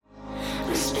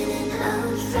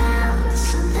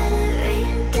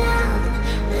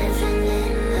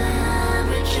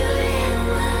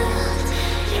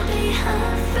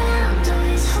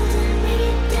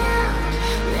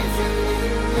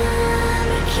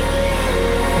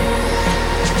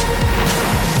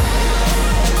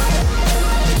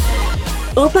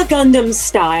Oppa Gundam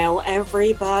style,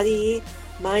 everybody.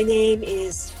 My name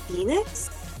is Phoenix,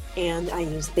 and I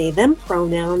use they, them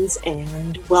pronouns,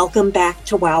 and welcome back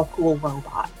to WoW Cool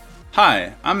Robot.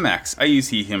 Hi, I'm Max. I use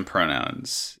he, him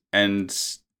pronouns. And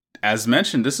as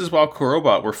mentioned, this is WoW Cool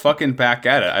Robot. We're fucking back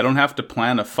at it. I don't have to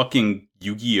plan a fucking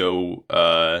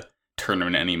Yu-Gi-Oh!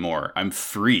 Tournament anymore. I'm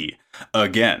free.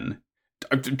 Again.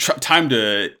 Time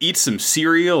to eat some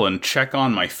cereal and check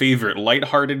on my favorite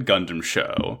lighthearted Gundam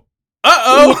show.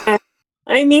 Uh-oh! Yeah.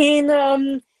 I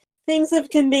mean, things have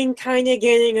been kind of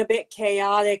getting a bit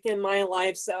chaotic in my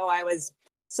life, so I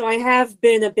have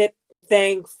been a bit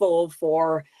thankful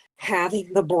for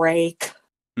having the break.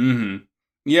 Mm-hmm.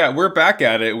 Yeah, we're back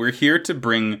at it. We're here to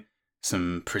bring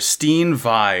some pristine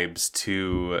vibes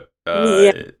to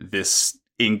this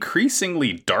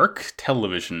increasingly dark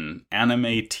television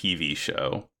anime TV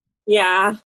show.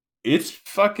 Yeah. It's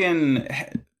fucking...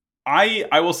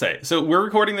 I will say, so we're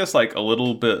recording this like a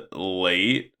little bit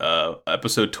late.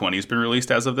 Episode 20 has been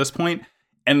released as of this point.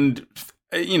 And,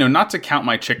 you know, not to count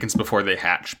my chickens before they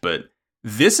hatch, but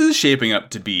this is shaping up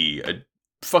to be a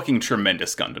fucking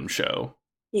tremendous Gundam show.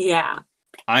 Yeah.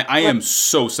 I am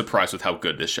so surprised with how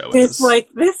good this show is. This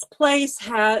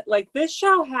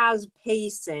show has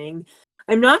pacing.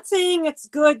 I'm not saying it's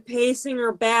good pacing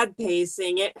or bad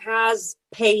pacing. It has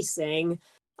pacing.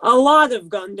 A lot of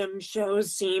Gundam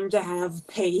shows seem to have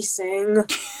pacing.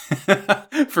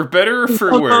 For better or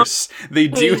for worse, they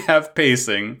do have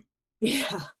pacing.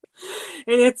 Yeah.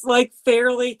 And it's like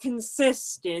fairly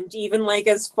consistent, even like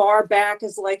as far back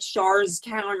as like Char's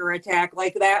Counterattack,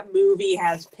 like that movie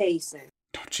has pacing.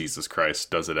 Oh, Jesus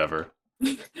Christ, does it ever?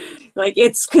 Like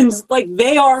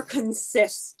they are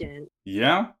consistent.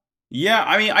 Yeah. Yeah,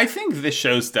 I mean, I think this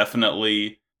show's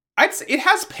definitely... it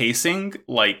has pacing,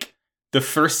 like... The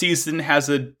first season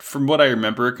has from what I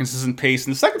remember, a consistent pace,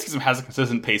 and the second season has a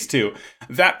consistent pace too.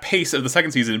 That pace of the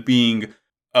second season being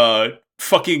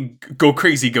fucking go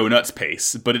crazy, go nuts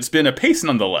pace, but it's been a pace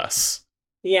nonetheless.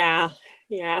 Yeah.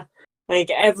 Like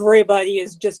everybody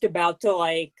is just about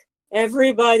to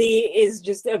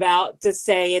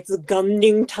say it's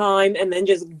Gunding time and then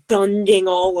just Gunding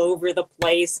all over the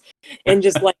place and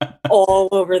just like all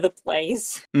over the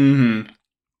place. Mm-hmm.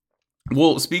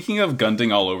 Well, speaking of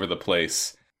Gunding all over the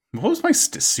place, what was my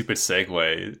stupid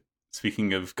segue?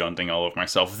 Speaking of Gunding all over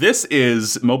myself, this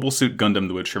is Mobile Suit Gundam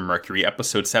The Witcher Mercury,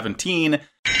 episode 17,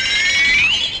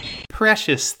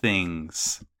 Precious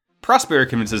Things. Prospera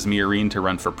convinces Miorine to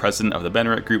run for president of the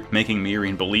Benneret Group, making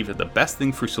Miorine believe that the best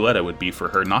thing for Suletta would be for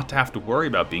her not to have to worry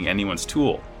about being anyone's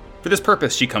tool. For this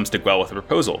purpose, she comes to Guel with a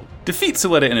proposal. Defeat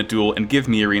Suletta in a duel and give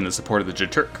Miorine the support of the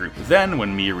Jeturk group. Then,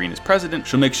 when Miorine is president,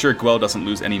 she'll make sure Guel doesn't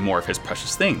lose any more of his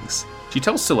precious things. She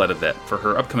tells Suletta that, for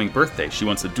her upcoming birthday, she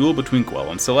wants a duel between Guel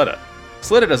and Suletta.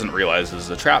 Suletta doesn't realize this is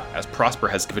a trap, as Prosper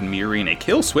has given Miorine a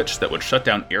kill switch that would shut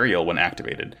down Ariel when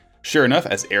activated. Sure enough,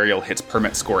 as Ariel hits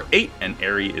permit score 8 and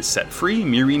Ari is set free,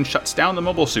 Miorine shuts down the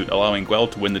mobile suit, allowing Guel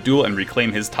to win the duel and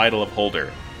reclaim his title of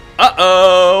holder.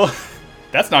 Uh-oh!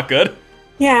 That's not good.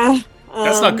 Yeah.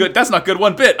 That's not good. That's not good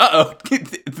one bit. Uh-oh.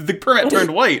 The permit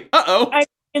turned white. Uh-oh.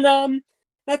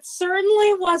 That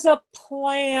certainly was a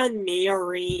plan,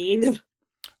 Miorine.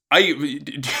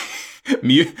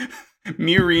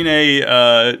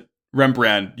 Miorine,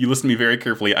 Rembrandt, you listen to me very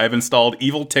carefully. I've installed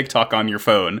evil TikTok on your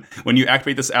phone. When you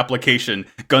activate this application,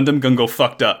 Gundam Gungo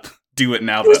fucked up. Do it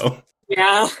now, though.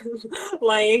 Yeah.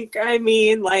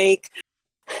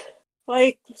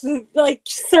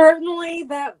 Certainly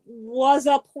that was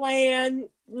a plan,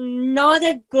 not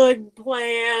a good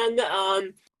plan.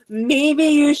 Maybe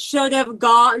you should have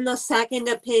gotten a second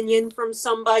opinion from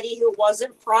somebody who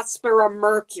wasn't Prospera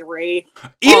Mercury.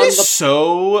 It is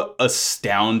so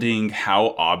astounding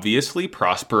how obviously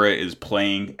Prospera is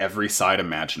playing every side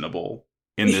imaginable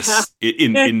in this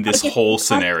in this whole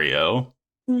scenario.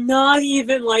 Not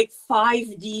even like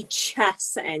 5D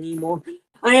chess anymore.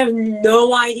 I have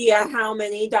no idea how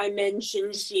many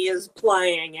dimensions she is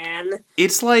playing in.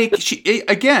 It's like,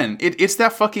 it's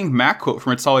that fucking Mac quote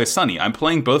from It's Always Sunny. I'm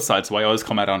playing both sides, so I always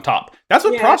come out on top. That's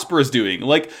what Prosper is doing.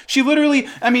 Like, she literally,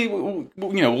 I mean,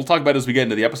 you know, we'll talk about it as we get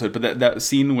into the episode, but that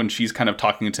scene when she's kind of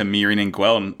talking to Miorine and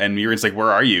Guel, and Miorine's like, where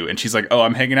are you? And she's like, oh,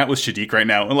 I'm hanging out with Shadiq right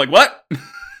now. And I'm like, what?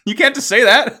 You can't just say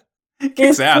that.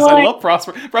 Kicks ass. I love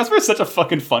Prosper. Prosper is such a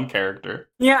fucking fun character.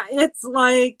 Yeah, it's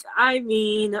like, I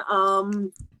mean,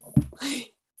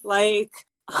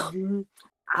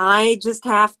 I just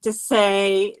have to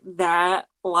say that,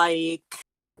 like,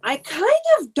 I kind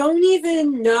of don't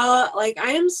even know, like,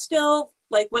 I am still,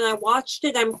 like, when I watched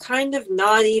it, I'm kind of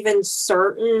not even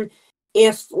certain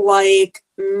if, like,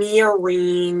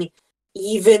 Miorine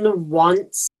even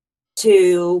wants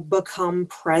to become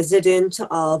president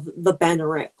of the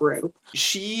Bennett group.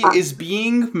 She is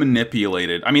being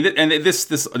manipulated. I mean, and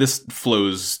this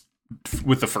flows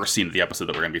with the first scene of the episode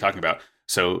that we're going to be talking about.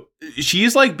 So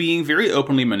she's like being very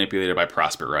openly manipulated by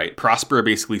Prosper, right? Prosper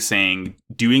basically saying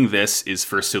doing this is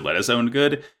for Suletta's own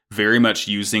good, very much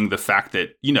using the fact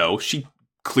that, you know, she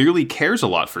clearly cares a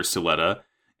lot for Suletta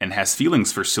and has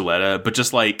feelings for Suletta, but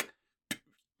just like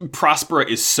Prospera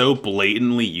is so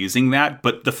blatantly using that,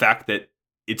 but the fact that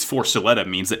it's for Suletta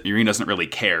means that Mirin doesn't really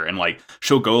care, and like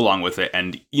she'll go along with it,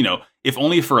 and you know, if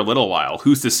only for a little while.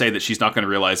 Who's to say that she's not going to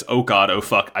realize, oh god, oh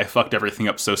fuck, I fucked everything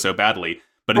up so badly.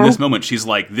 But in this moment, she's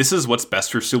like, this is what's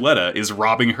best for Suletta, is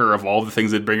robbing her of all the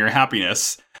things that bring her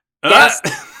happiness.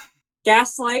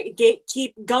 Gaslight,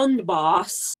 gatekeep, gunned,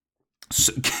 boss.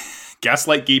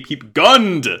 Gaslight, gatekeep,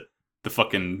 gunned. The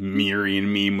fucking Mirin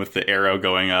meme with the arrow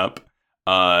going up.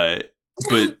 But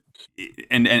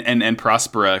and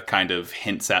Prospera kind of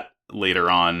hints at later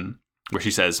on where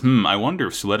she says, I wonder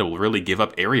if Suletta will really give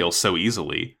up Ariel so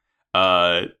easily.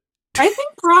 I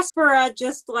think Prospera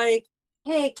just like,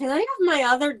 hey, can I have my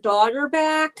other daughter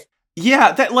back?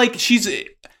 Yeah, that like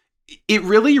it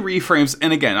really reframes,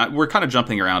 and again, we're kind of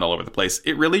jumping around all over the place.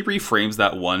 It really reframes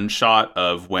that one shot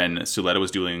of when Suletta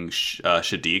was doing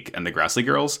Shadiq and the Grassley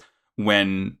Girls,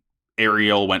 when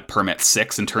Ariel went permit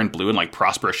 6 and turned blue and like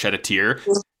Prospera shed a tear.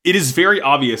 It is very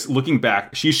obvious looking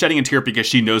back, she's shedding a tear because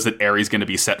she knows that Ari's going to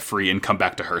be set free and come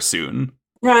back to her soon.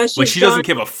 Yeah, like she doesn't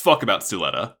give a fuck about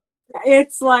Suletta.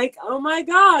 It's like, oh my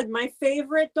god, my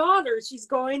favorite daughter, she's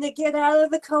going to get out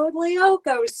of the Code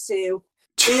Lyoko suit.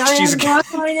 And I'm not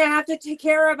going to have to take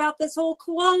care about this whole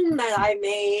clone that I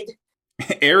made.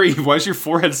 Ari, why is your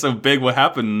forehead so big? What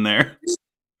happened in there?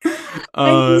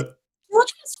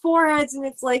 Children's foreheads, and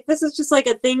it's like, this is just like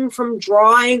a thing from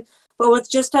drawing, but with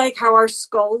just like how our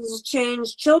skulls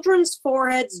change, children's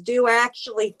foreheads do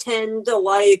actually tend to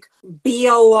like be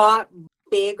a lot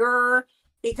bigger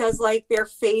because like their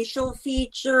facial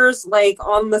features, like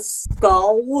on the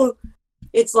skull,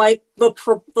 it's like the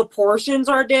proportions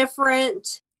are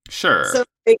different. Sure. So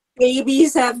like,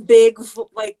 babies have big,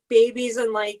 like babies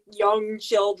and like young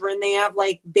children, they have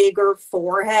like bigger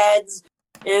foreheads.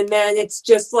 And then it's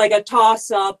just like a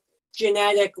toss-up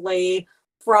genetically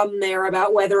from there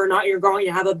about whether or not you're going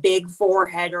to have a big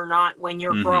forehead or not when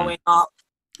you're growing up.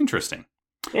 Interesting.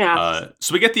 Yeah.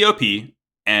 So we get the OP,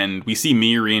 and we see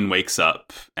Mirin wakes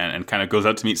up and kind of goes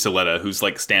out to meet Suletta, who's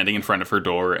like standing in front of her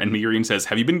door. And Mirin says,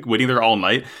 have you been waiting there all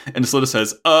night? And Suletta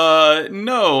says,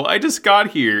 no, I just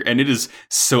got here. And it is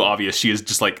so obvious. She is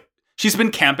just like, she's been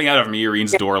camping out of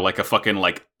Mirin's door like a fucking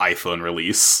like iPhone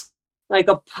release. Like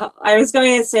I was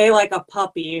going to say like a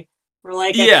puppy or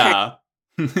like a cat.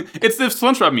 It's the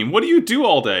SpongeBob meme. What do you do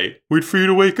all day? Wait for you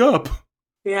to wake up.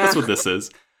 Yeah. That's what this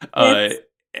is.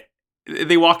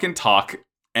 They walk and talk,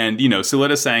 and you know,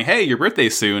 Suletta's saying, hey, your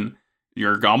birthday's soon.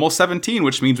 You're almost 17,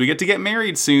 which means we get to get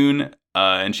married soon.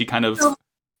 And she kind of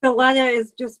Suletta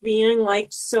is just being like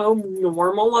so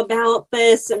normal about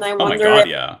this, and I wonder oh my god,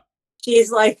 yeah.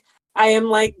 She's like, I am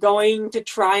like going to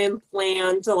try and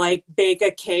plan to like bake a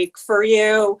cake for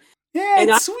you. Yeah, and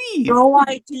it's I sweet. have no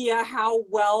idea how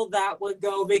well that would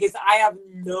go because I have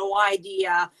no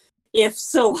idea if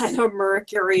Suletta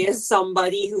Mercury is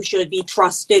somebody who should be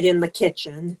trusted in the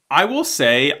kitchen. I will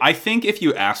say, I think if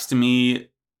you asked me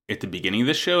at the beginning of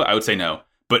the show, I would say no.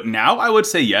 But now I would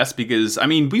say yes, because I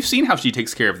mean, we've seen how she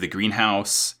takes care of the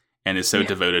greenhouse and is so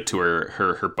devoted to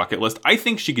her bucket list. I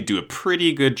think she could do a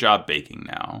pretty good job baking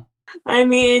now. I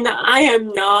mean, I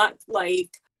am not like,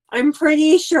 I'm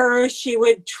pretty sure she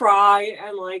would try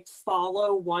and like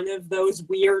follow one of those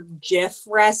weird GIF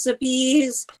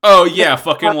recipes. Oh yeah,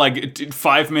 fucking like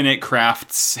 5-minute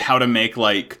crafts how to make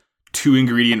like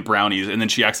 2-ingredient brownies, and then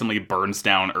she accidentally burns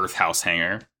down Earth House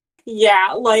Hanger.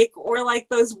 Yeah, like, or like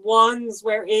those ones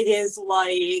where it is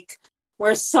like,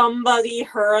 where somebody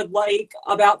heard like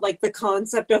about like the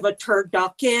concept of a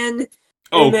turducken.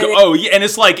 Oh yeah, and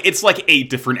it's like 8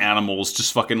 different animals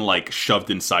just fucking like shoved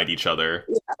inside each other.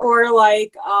 Or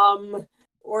like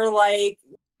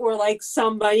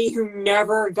somebody who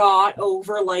never got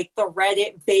over like the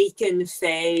Reddit bacon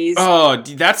phase. Oh,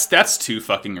 that's too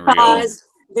fucking real. Because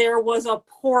there was a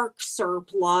pork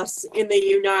surplus in the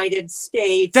United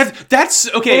States. That's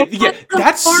okay. Yeah,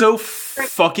 that's so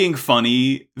fucking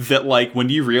funny that like when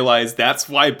you realize that's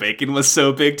why bacon was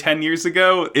so big 10 years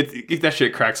ago, that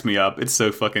shit cracks me up. It's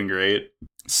so fucking great.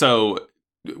 So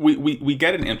we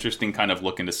get an interesting kind of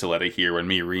look into Suletta here when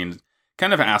Mirin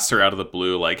kind of asks her out of the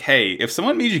blue, like, hey, if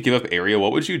someone made you give up Ariel,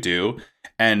 what would you do?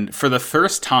 And for the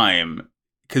first time,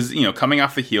 because, coming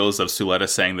off the heels of Suletta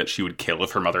saying that she would kill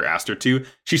if her mother asked her to,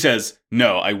 she says,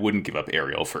 no, I wouldn't give up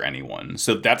Ariel for anyone.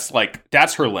 So that's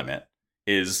her limit,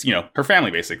 is, her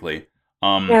family, basically.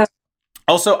 Yeah.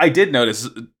 Also, I did notice,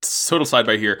 total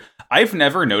sidebar here, I've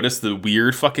never noticed the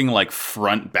weird fucking,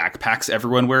 front backpacks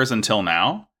everyone wears until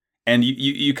now. And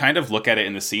you kind of look at it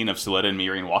in the scene of Suletta and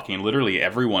Mirin walking, and literally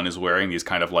everyone is wearing these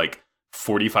kind of,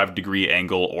 45-degree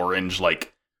angle orange,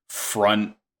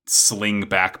 front sling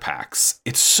backpacks.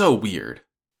 It's so weird.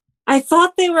 I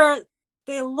thought they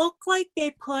look like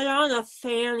they put on a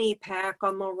fanny pack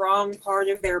on the wrong part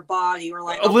of their body, or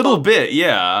a little bit,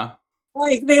 yeah.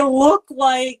 They look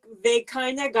like they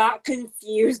kind of got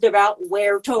confused about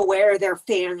where to wear their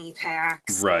fanny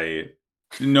packs. Right.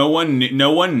 No one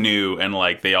knew,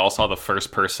 and they all saw the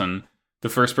first person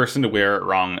to wear it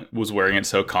wrong was wearing it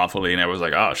so confidently, and I was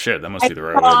like, oh shit, that must be the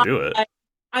right way to do it.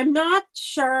 I'm not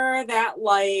sure that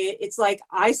it's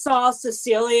I saw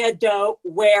Cecilia Dote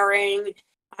wearing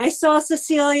her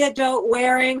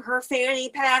fanny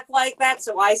pack like that,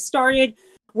 so I started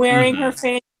wearing her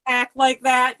fanny pack like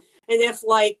that. And if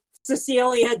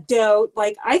Cecilia Dote,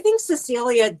 I think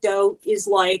Cecilia Dote is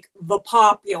the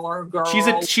popular girl.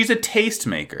 She's a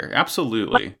tastemaker,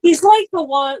 absolutely. She's the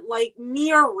one,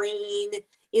 Mirin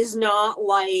is not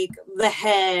the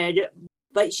head,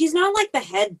 but she's not the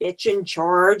head bitch in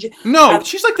charge. No,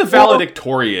 she's the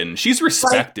valedictorian. She's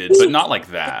respected, but not like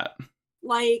that.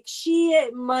 She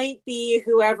might be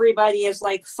who everybody is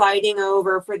fighting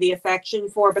over for the affection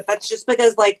for, but that's just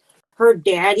because her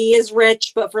daddy is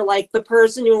rich. But for the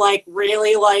person who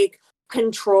really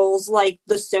controls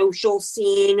the social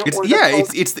scene,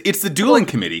 it's the dueling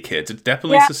committee, kids. It's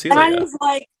definitely Cecilia. That is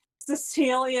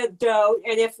Cecilia Dote,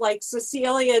 and if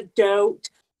Cecilia Dote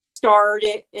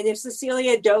started, and if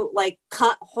Cecilia Dote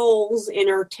cut holes in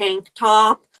her tank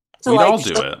top to we'd all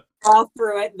do it. All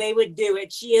through it, they would do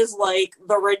it. She is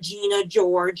the Regina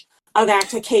George of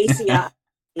Atacacia.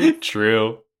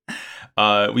 True.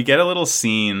 We get a little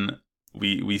scene.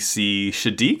 We see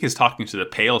Shadiq is talking to the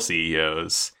Pale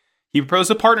CEOs. He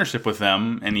proposed a partnership with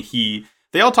them, and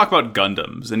they all talk about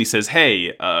Gundams, and he says,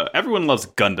 hey, everyone loves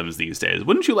Gundams these days.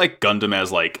 Wouldn't you like Gundam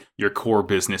as your core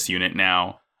business unit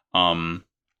now?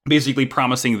 Basically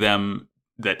promising them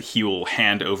that he will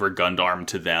hand over Gundam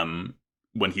to them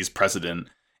when he's president.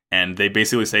 And they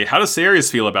basically say, how does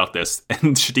Sarius feel about this?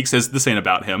 And Shadiq says, this ain't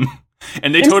about him.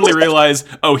 And they totally realize,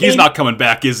 oh, he's not coming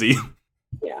back, is he?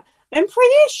 Yeah. I'm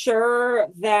pretty sure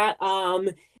that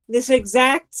this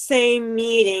exact same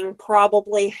meeting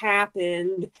probably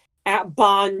happened at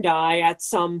Bondi at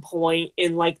some point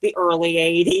in the early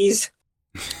 80s.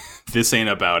 This ain't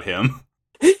about him.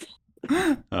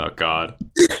 Oh, God.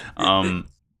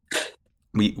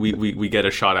 We get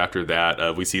a shot after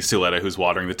that. We see Suletta, who's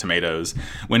watering the tomatoes.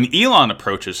 When Elon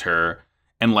approaches her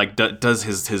and does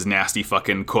his nasty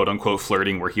fucking quote unquote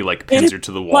flirting, where he pins her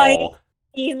to the wall.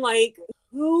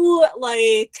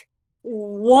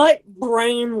 What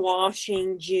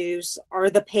brainwashing juice are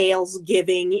the Pales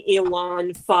giving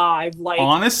Elon 5?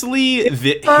 Honestly,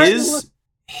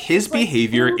 his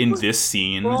behavior in this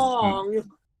scene. Wrong.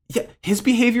 Yeah, his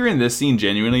behavior in this scene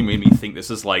genuinely made me think this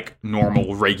is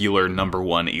normal, regular number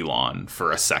one Elon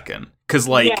for a second. Because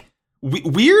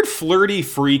weird, flirty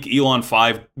freak Elon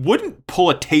 5 wouldn't pull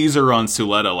a taser on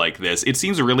Suletta like this. It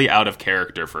seems really out of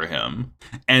character for him.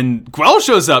 And Guel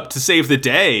shows up to save the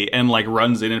day and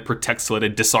runs in and protects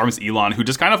Suletta, disarms Elon, who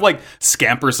just kind of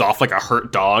scampers off like a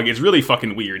hurt dog. It's really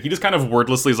fucking weird. He just kind of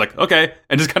wordlessly is okay,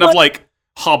 and just kind of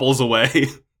hobbles away.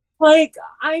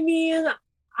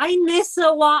 I miss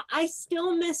Elon. I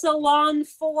still miss Elon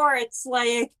 4. It's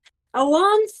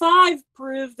Elon 5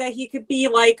 proved that he could be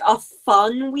a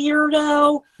fun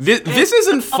weirdo. This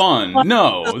isn't fun.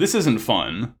 No, this isn't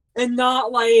fun. And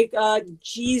not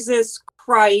Jesus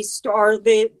Christ. Or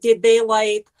did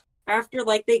they after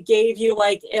they gave you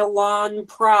Elon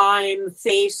Prime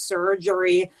face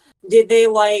surgery? Did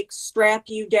they strap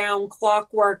you down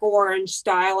Clockwork Orange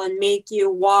style and make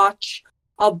you watch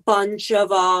a bunch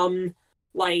of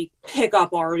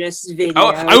pickup artists videos?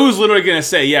 I was literally gonna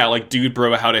say, dude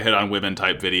bro how to hit on women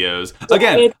type videos.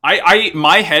 Again,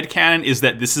 my headcanon is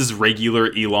that this is regular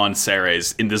Elon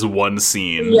Ceres in this one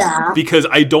scene. Yeah. Because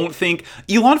I don't think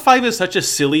Elon 5 is such a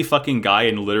silly fucking guy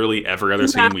in literally every other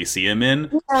scene we see him in.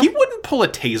 Yeah. He wouldn't pull a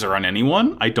taser on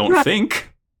anyone, I don't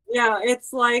think. Yeah,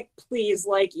 it's please,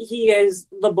 he is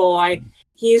the boy.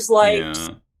 He's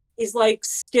he's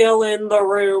still in the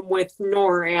room with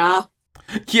Noria.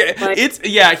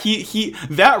 Yeah, he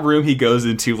that room he goes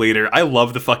into later. I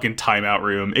love the fucking timeout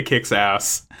room. It kicks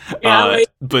ass. Yeah,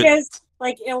 because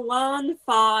Elon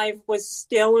 5 was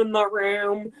still in the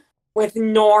room with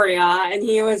Noria, and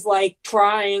he was like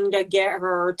trying to get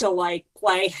her to like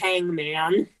play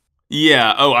hangman.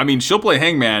 Yeah. Oh, I mean, she'll play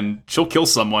hangman. She'll kill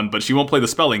someone, but she won't play the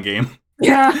spelling game.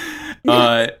 Yeah.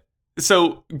 uh,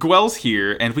 so Gwel's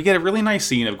here, and we get a really nice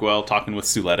scene of Gwel talking with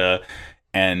Suletta,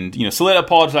 and Suletta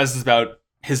apologizes about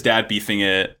his dad beefing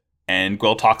it, and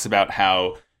Gwel talks about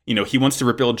how he wants to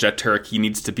rebuild Jet Turk. He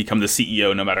needs to become the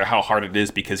CEO no matter how hard it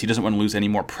is because he doesn't want to lose any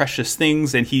more precious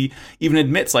things. And he even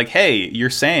admits, like, hey, you're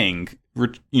saying,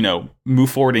 move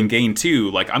forward and gain too.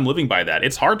 Like, I'm living by that.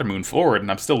 It's hard to move forward, and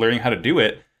I'm still learning how to do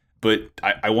it, but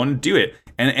I want to do it.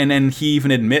 And then he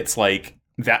even admits, like,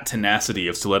 that tenacity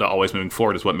of Suletta always moving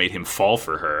forward is what made him fall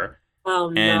for her. Oh,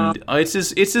 no. And it's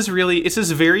this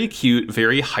very cute,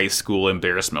 very high school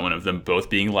embarrassed moment of them both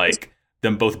being like,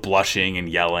 them both blushing and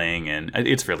yelling, and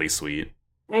it's really sweet.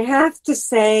 I have to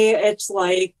say, it's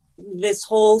like this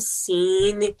whole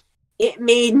scene, it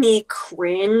made me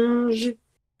cringe.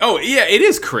 Oh, yeah, it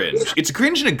is cringe. It's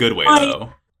cringe in a good way,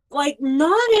 though. Like,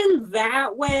 not in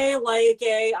that way, like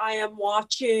I am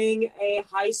watching a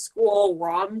high school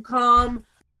rom-com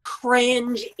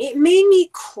cringe. It made me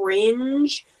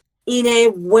cringe in a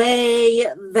way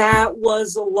that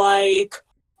was like,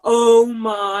 oh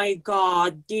my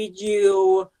god, did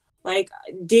you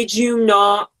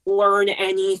not learn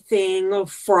anything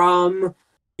from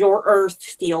your Earth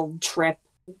field trip,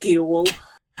 Ghoul?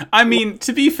 I mean,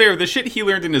 to be fair, the shit he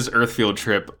learned in his Earth field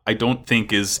trip, I don't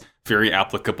think is very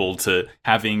applicable to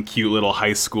having cute little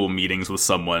high school meetings with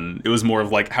someone. It was more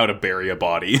of like how to bury a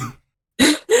body.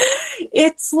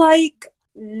 It's like,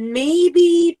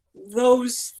 maybe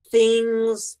those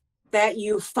things that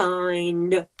you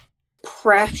find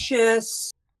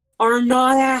precious are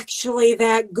not actually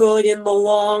that good in the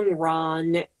long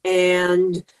run,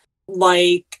 and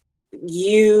like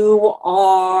you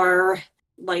are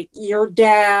like your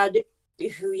dad,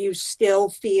 who you still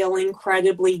feel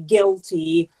incredibly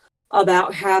guilty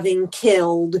about having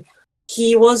killed.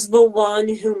 He was the one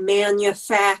who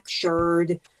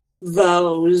manufactured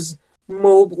those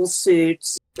mobile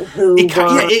suits.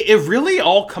 It really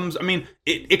all comes. I mean,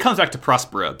 it comes back to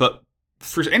Prospera, but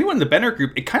for anyone in the Benner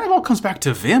group, it kind of all comes back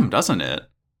to Vim, doesn't it?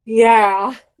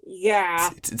 Yeah.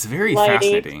 It's very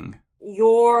fascinating.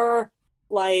 You're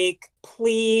like,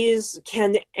 please,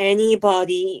 can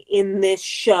anybody in this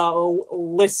show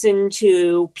listen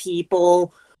to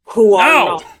people who are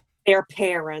not their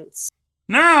parents?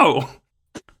 No!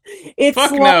 It's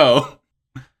Fuck no!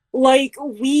 Like,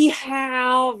 we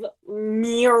have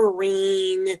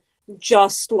Miorine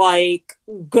just like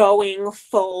going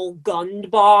full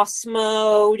Gundboss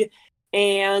mode,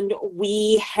 and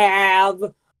we have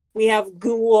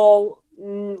Ghoul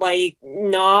like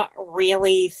not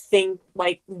really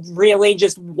really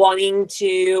just wanting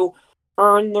to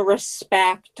earn the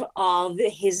respect of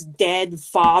his dead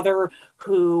father,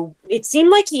 who it seemed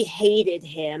like he hated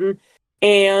him.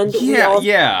 And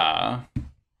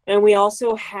and we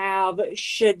also have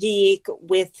Shadiq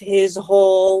with his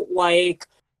whole like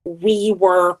we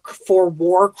work for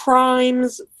war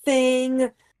crimes thing,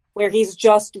 where he's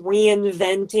just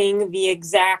reinventing the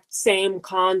exact same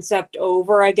concept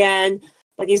over again.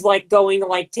 Like, he's like going to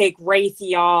like take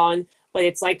Raytheon, but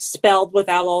it's like spelled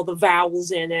without all the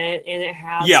vowels in it, and it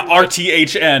has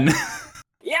RTHN.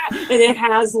 Yeah, and it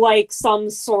has like some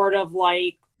sort of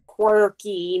like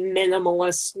quirky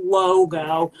minimalist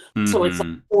logo, so it's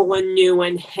like cool and new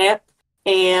and hip.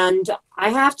 And I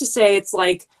have to say, it's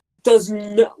like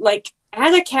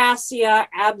Anacassia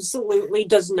absolutely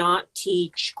does not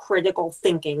teach critical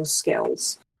thinking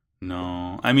skills.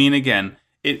 No, I mean, again,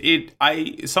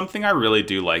 something I really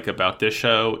do like about this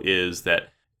show is that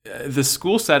the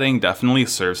school setting definitely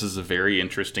serves as a very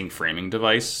interesting framing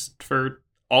device for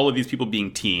all of these people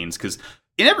being teens, because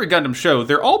in every Gundam show,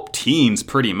 they're all teens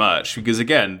pretty much, because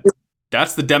again,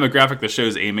 that's the demographic the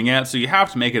show's aiming at, so you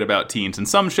have to make it about teens, and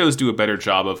some shows do a better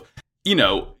job of,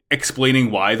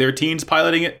 explaining why they're teens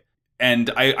piloting it. And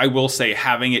I will say,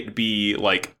 having it be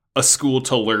like a school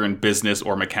to learn business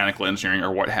or mechanical engineering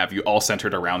or what have you, all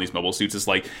centered around these mobile suits, is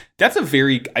like, that's a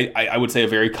very, I would say, a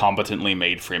very competently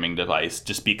made framing device,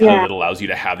 just because it allows you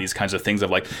to have these kinds of things of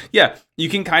like, you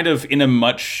can kind of, in a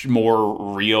much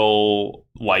more real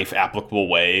life applicable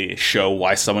way, show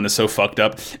why someone is so fucked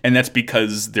up, and that's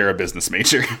because they're a business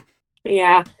major.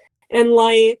 Yeah, and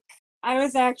like, I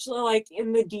was actually like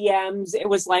in the DMs, it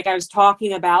was like I was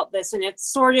talking about this, and it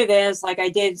sort of is like I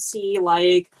did see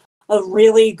like a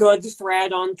really good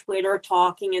thread on Twitter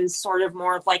talking in sort of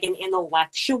more of like an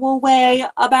intellectual way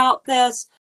about this,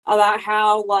 about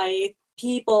how like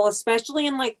people, especially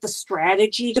in like the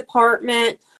strategy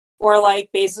department, or like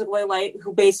basically like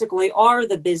who basically are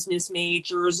the business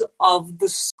majors of the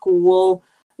school.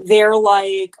 They're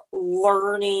like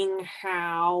learning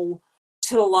how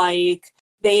to like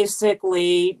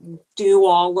basically do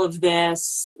all of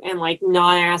this and like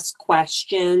not ask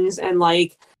questions and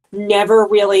like never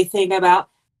really think about,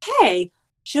 hey,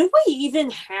 should we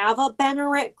even have a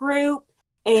Bennett group?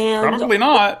 And Probably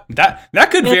not.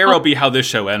 That could very well be how this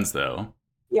show ends, though.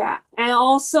 yeah, and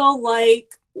also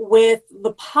like with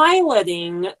the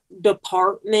piloting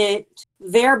department,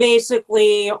 they're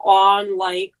basically on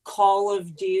like Call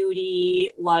of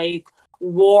Duty, like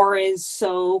war is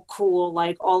so cool,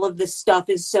 like all of this stuff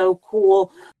is so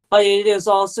cool, but it is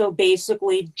also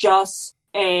basically just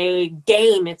a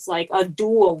game. It's like a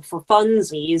duel for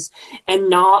funsies and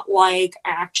not like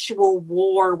actual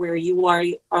war where you are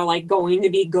like going to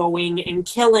be going and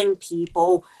killing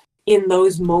people in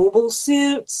those mobile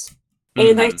suits.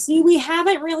 And I see we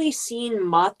haven't really seen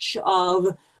much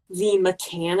of the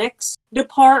mechanics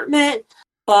department,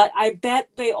 but I bet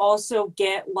they also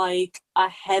get like a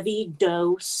heavy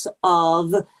dose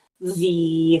of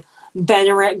the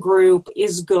Bennett group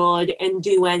is good and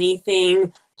do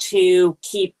anything to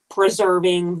keep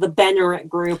preserving the Bennett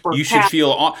group. Or you should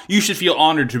feel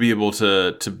honored to be able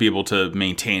to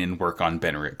maintain and work on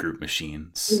Bennett group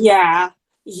machines. Yeah.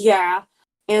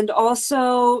 And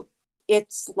also,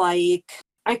 it's like,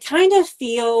 I kind of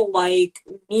feel like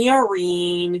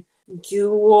Miorine,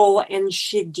 Ghoul, and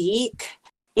Shadiq,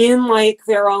 in like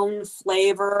their own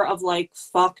flavor of like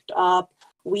fucked up,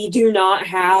 we do not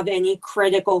have any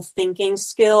critical thinking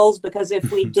skills, because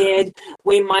if we did,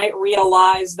 we might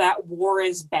realize that war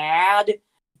is bad,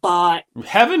 but...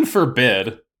 Heaven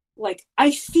forbid. Like,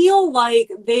 I feel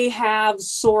like they have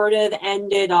sort of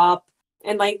ended up,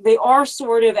 and like they are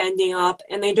sort of ending up,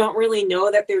 and they don't really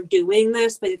know that they're doing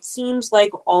this, but it seems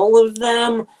like all of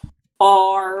them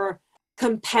are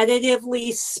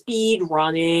competitively speed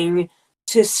running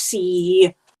to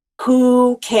see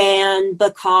who can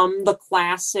become the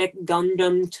classic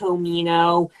Gundam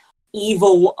Tomino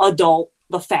evil adult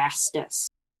the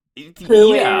fastest.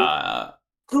 Who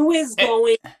is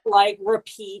going to like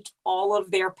repeat all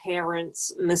of their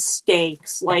parents'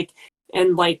 mistakes, like,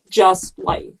 and like just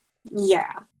like,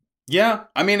 yeah. Yeah,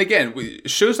 I mean, again,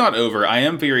 show's not over. I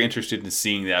am very interested in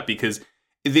seeing that, because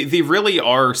they really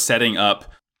are setting up.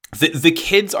 The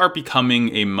kids are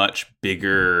becoming a much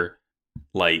bigger,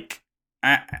 like,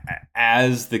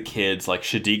 as the kids, like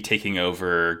Shadiq taking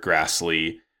over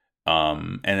Grassley,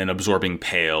 and then absorbing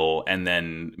Pale, and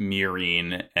then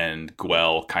Miorine and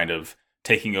Gwell kind of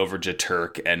taking over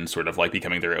Jaturk and sort of like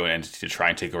becoming their own entity to try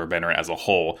and take over Bennett as a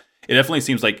whole. It definitely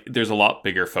seems like there's a lot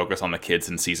bigger focus on the kids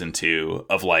in season 2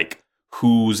 of like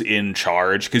who's in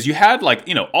charge. Because you had like,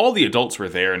 you know, all the adults were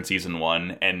there in season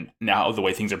 1, and now the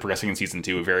way things are progressing in season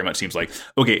 2, it very much seems like,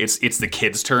 okay, it's the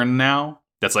kids' turn now.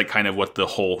 That's like kind of what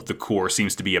the core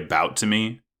seems to be about to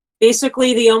me.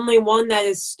 Basically, the only one that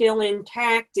is still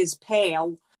intact is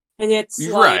Pale, and it's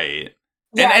like, right.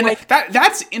 Yeah, and like,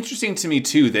 that's interesting to me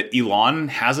too, that Elon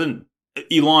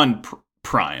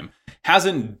Prime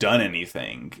hasn't done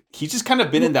anything. He's just kind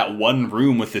of been in that one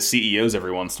room with the CEOs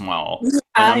every once in a while.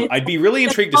 I'd be really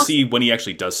intrigued to see when he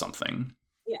actually does something.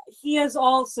 Yeah, he is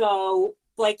also,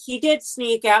 like, he did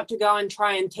sneak out to go and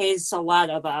try and tase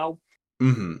Soletta, though.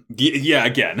 Mm-hmm. Yeah,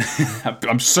 again,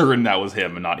 I'm certain that was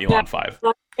him and not Elon 5.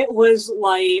 It was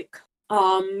like,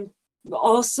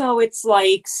 also it's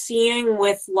like seeing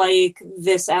with like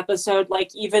this episode,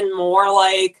 like even more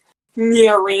like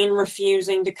Miorine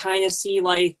refusing to kind of see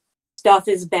like stuff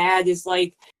is bad, is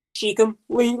like she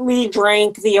completely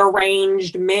drank the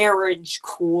arranged marriage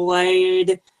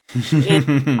Kool-Aid.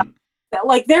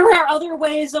 Like there are other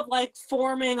ways of like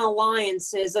forming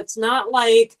alliances. It's not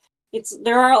like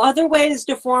there are other ways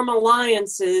to form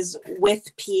alliances with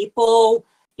people.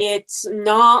 It's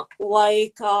not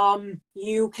like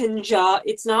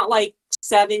it's not like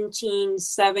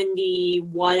 1770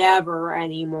 whatever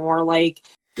anymore. Like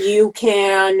you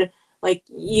can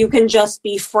just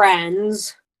be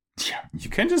friends. Yeah, you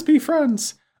can just be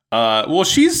friends. Well,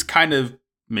 she's kind of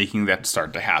making that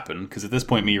start to happen, because at this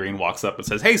point Miorine walks up and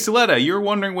says, "Hey, Soletta, you were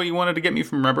wondering what you wanted to get me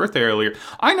from my birthday earlier.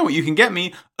 I know what you can get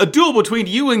me. A duel between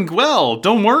you and Gwell.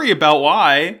 Don't worry about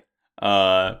why."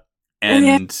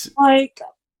 And like,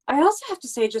 I also have to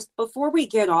say, just before we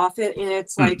get off it, and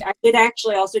it's like, I did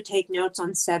actually also take notes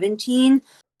on 17.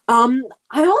 I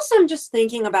also am just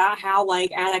thinking about how,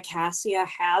 like, Anacassia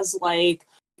has, like,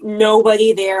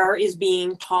 nobody there is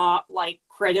being taught, like,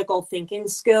 critical thinking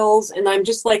skills, and I'm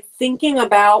just, like, thinking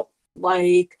about,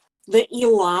 like,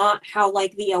 how,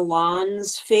 like, the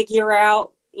Elans figure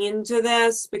out into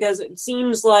this, because it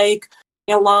seems like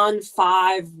Elan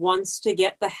 5 wants to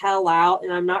get the hell out,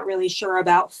 and I'm not really sure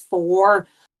about 4.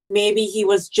 Maybe he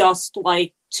was just,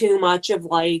 like, too much of,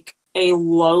 like, a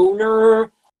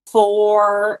loner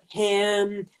for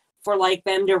him, for, like,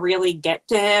 them to really get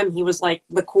to him. He was, like,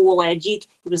 the cool, he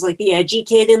was, like, the edgy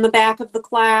kid in the back of the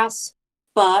class.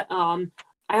 But,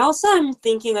 I also am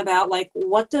thinking about, like,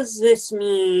 what does this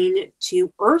mean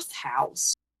to Earth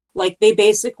House? Like, they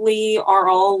basically are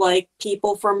all, like,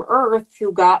 people from Earth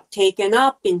who got taken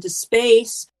up into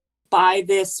space by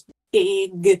this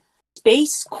big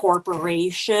space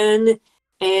corporation,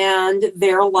 and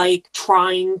they're, like,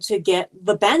 trying to get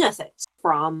the benefits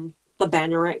from the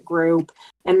Benneret Group,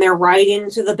 and they're right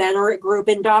into the Benneret Group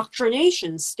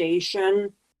indoctrination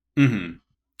station. Mm-hmm.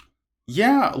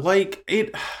 Yeah, like,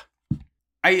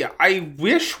 I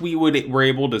wish were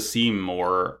able to see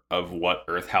more of what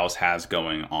Earth House has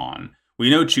going on.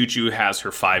 We know Choo Choo has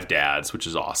her 5 dads, which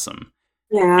is awesome.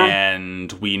 Yeah.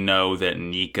 And we know that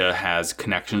Nika has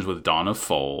connections with Donna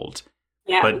Fold.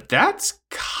 Yeah. But that's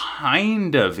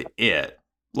kind of it.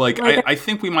 Like, I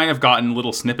think we might have gotten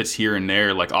little snippets here and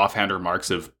there, like offhand remarks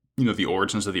of, the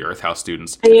origins of the Earth House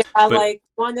students. Yeah, but, like,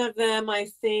 one of them, I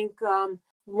think,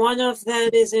 one of them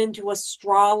is into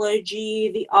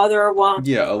astrology. The other one,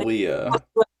 yeah, Aaliyah,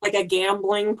 like a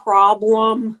gambling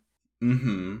problem.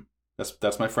 Mm-hmm.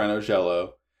 That's my friend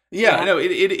Ojello. Yeah, no,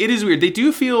 it is weird. They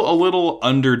do feel a little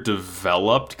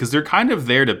underdeveloped because they're kind of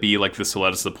there to be like the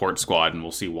Soletta support squad, and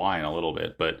we'll see why in a little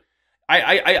bit. But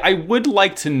I would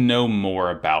like to know more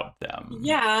about them.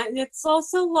 Yeah, and it's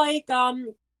also like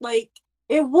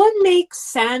it would make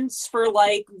sense for,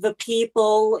 like, the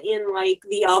people in, like,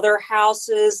 the other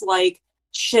houses, like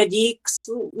Shadiq's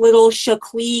little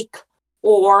Shaklik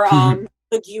or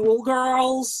the Ghoul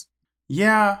Girls.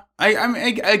 Yeah, I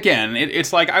mean, again,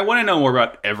 it's like I want to know more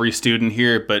about every student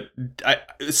here, but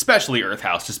especially Earth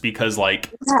House, just because,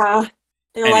 like, yeah,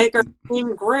 they're like our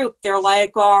team group. They're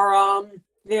like our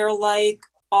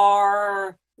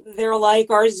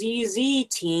ZZ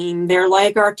team. They're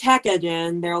like our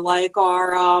Tekkadan. They're like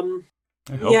our I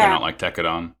hope they're not like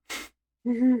Tekkadan.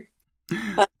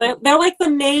 But they're like the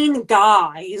main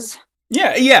guys.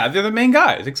 Yeah, they're the main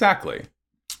guys, exactly.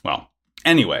 Well,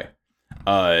 anyway,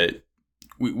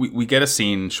 we get a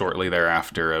scene shortly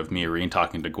thereafter of Miorine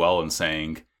talking to Guel and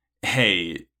saying,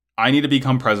 "Hey, I need to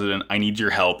become president. I need your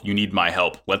help. You need my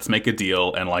help. Let's make a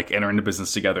deal and, like, enter into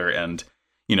business together. And,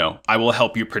 I will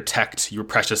help you protect your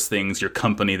precious things, your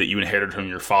company that you inherited from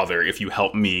your father, if you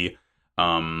help me."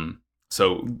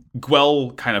 So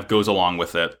Guel kind of goes along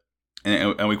with it,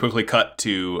 and we quickly cut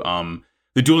to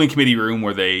the dueling committee room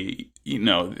where they,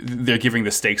 they're giving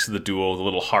the stakes of the duel. The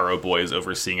little Haro boys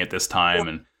overseeing it this time,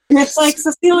 and it's like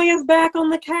Cecilia's back on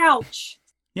the couch.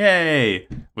 Yay!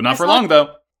 But not for long,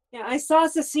 though. Yeah, I saw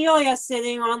Cecilia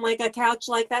sitting on, like, a couch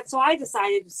like that, so I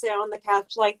decided to sit on the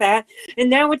couch like that. And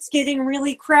now it's getting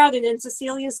really crowded, and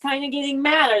Cecilia's kind of getting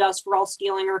mad at us for all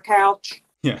stealing her couch.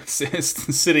 Yeah,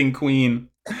 sitting queen.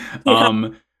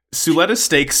 Suletta's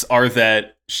stakes are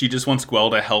that she just wants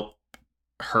Guel to help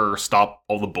her stop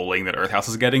all the bullying that Earth House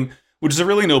is getting, which is a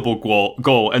really noble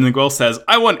goal. And then Guel says,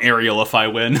 "I want Ariel if I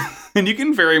win." And you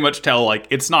can very much tell, like,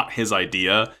 it's not his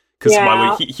idea. Because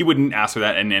why would he wouldn't ask for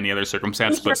that in any other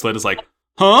circumstance, but Suletta's like,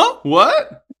 huh?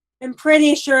 What? I'm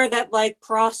pretty sure that, like,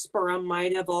 Prospera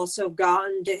might have also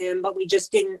gotten to him, but we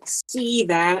just didn't see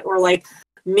that. Or, like,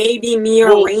 maybe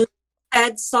Miorine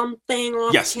said something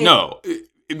on Yes, him. No.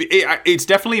 It's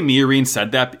definitely Miorine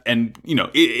said that, and,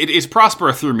 it is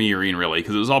Prospera through Miorine, really,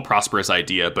 because it was all Prospera's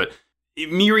idea, but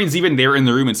Miorine's even there in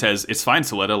the room and says, "It's fine,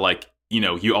 Suletta, like,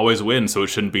 you always win, so it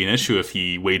shouldn't be an issue if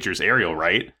he wagers Ariel,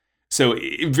 right?" So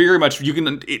it's very much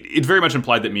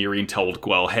implied that Miorine told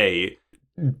Guel, "Hey,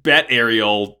 bet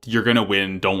Ariel, you're gonna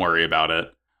win. Don't worry about it."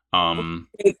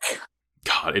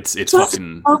 God, it's just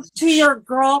fucking. Talk to your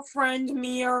girlfriend,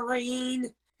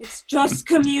 Miorine. It's just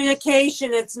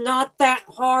communication. It's not that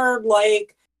hard.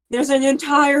 Like, there's an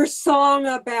entire song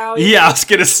about it. Yeah, I was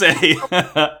gonna say.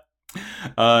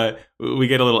 We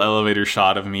get a little elevator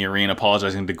shot of Miorine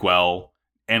apologizing to Guel.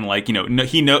 And, like,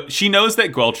 she knows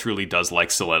that Guel truly does like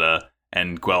Suletta,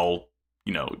 and Guel,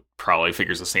 probably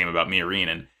figures the same about Miorine.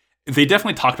 And they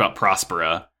definitely talk about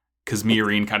Prospera, because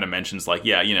Miorine kind of mentions, like,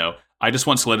 yeah, I just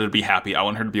want Suletta to be happy. I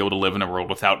want her to be able to live in a world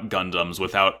without Gundams,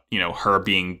 without, her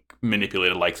being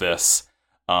manipulated like this.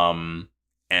 And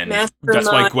that's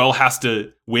why Guel has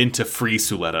to win to free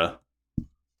Suletta.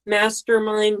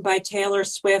 Mastermind by Taylor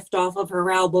Swift off of her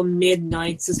album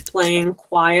Midnights is playing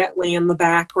quietly in the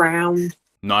background.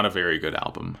 Not a very good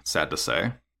album, sad to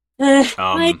say.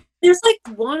 Like, there's, like,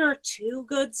 1 or 2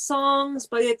 good songs,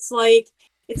 but it's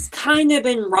it's kind of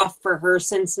been rough for her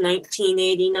since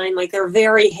 1989. Like, they're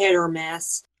very hit or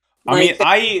miss. I mean,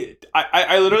 Like,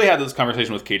 I literally had this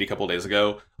conversation with Katie a couple days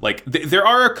ago. Like, there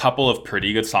are a couple of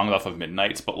pretty good songs off of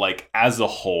Midnight's, but like as a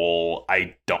whole,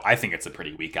 I think it's a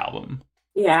pretty weak album.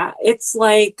 yeah, it's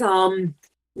like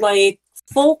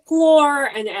Folklore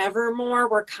and Evermore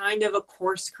were kind of a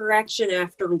course correction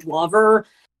after Lover.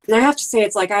 And I have to say,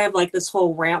 it's like I have like this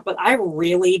whole rant, but I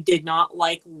really did not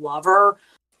like Lover.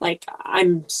 Like,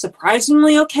 I'm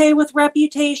surprisingly okay with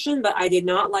Reputation, but I did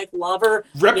not like Lover.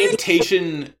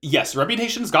 Reputation, yes,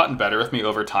 Reputation's gotten better with me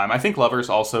over time. I think Lover's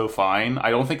also fine. I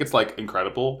don't think it's like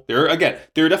incredible. There are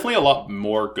definitely a lot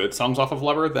more good songs off of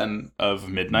Lover than of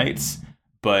Midnight's,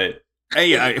 but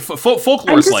hey,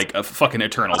 Folklore's like a fucking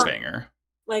eternal banger.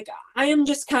 Like, I am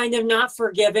just kind of not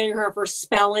forgiving her for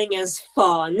spelling as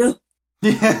fun.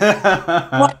 God.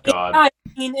 I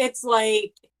mean, it's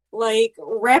like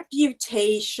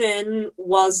Reputation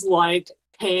was like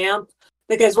camp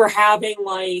because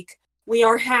we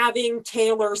are having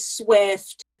Taylor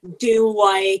Swift do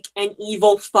like an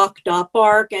evil fucked up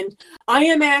arc, and I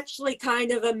am actually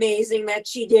kind of amazing that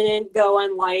she didn't go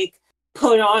and like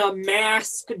put on a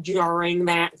mask during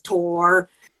that tour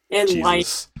and Jesus. like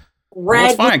well,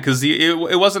 that's fine because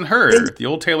it wasn't her. The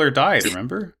old Taylor died,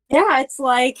 remember? Yeah, it's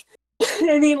like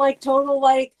I mean, like, total,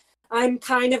 like, I'm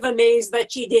kind of amazed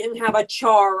that she didn't have a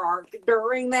Char arc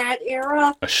during that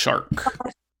era. A shark.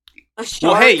 A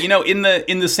shark. Well, hey,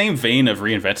 in the same vein of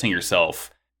reinventing yourself,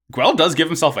 Guel does give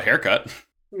himself a haircut.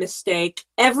 Mistake.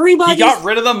 He got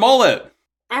rid of the mullet.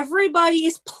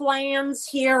 Everybody's plans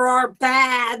here are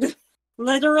bad.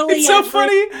 Literally, it's so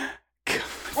funny.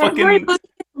 Everybody's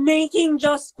making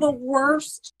just the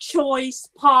worst choice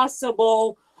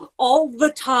possible all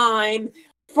the time.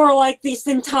 For like this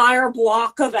entire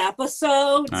block of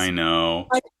episodes. I know.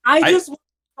 Like, I just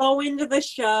go into the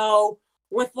show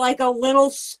with like a little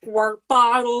squirt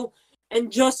bottle and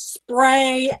just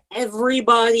spray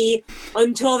everybody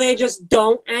until they just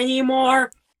don't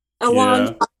anymore.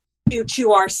 Along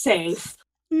you are safe.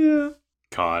 Yeah.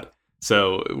 God.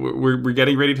 So we're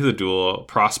getting ready to the duel.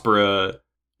 Suletta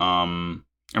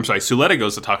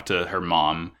goes to talk to her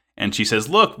mom. And she says,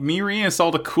 look, Mirin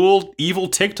installed a cool, evil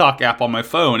TikTok app on my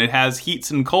phone. It has heats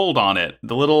and cold on it.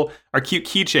 Our cute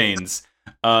keychains.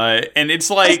 And it's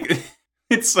like,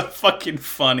 it's so fucking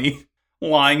funny.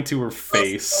 Lying to her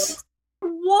face.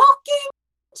 Walking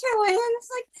to it. And it's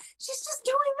like, she's just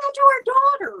doing that to her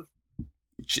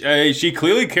daughter. She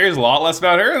clearly cares a lot less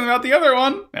about her than about the other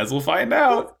one, as we'll find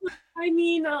out. I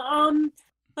mean,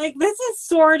 like, this is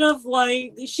sort of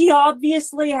like, she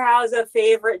obviously has a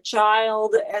favorite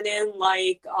child, and in,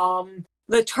 like,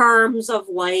 the terms of,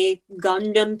 like,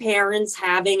 Gundam parents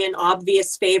having an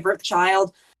obvious favorite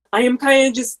child, I am kind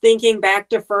of just thinking back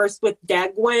to first with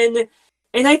Degwin,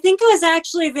 and I think it was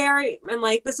actually and,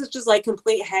 like, this is just, like,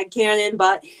 complete headcanon,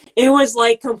 but it was,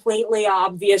 like, completely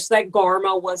obvious that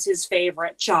Garma was his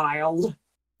favorite child.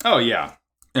 Oh, yeah.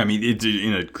 I mean, it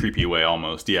in a creepy way,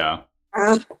 almost, yeah.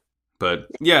 But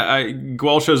yeah,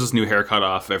 Guel shows his new haircut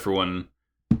off. Everyone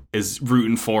is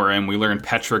rooting for him. We learn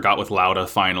Petra got with Lauda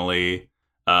finally.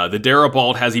 The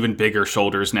Darabald has even bigger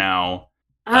shoulders now.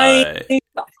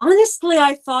 Honestly,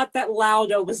 I thought that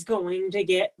Lauda was going to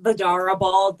get the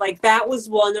Darabald. Like, that was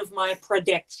one of my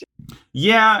predictions.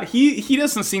 Yeah, he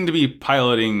doesn't seem to be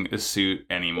piloting a suit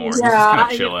anymore. He's just kind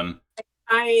of chilling.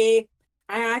 I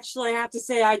actually have to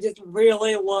say I just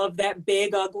really love that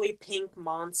big, ugly pink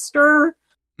monster.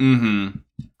 Mm-hmm.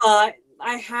 But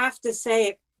I have to say,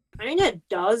 it kind of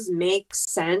does make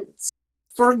sense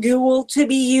for Ghoul to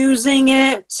be using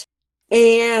it.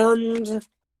 And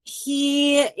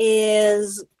he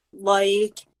is,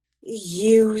 like,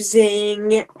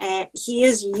 using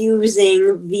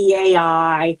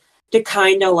VAI to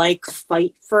kind of, like,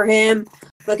 fight for him.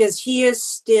 Because he is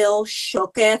still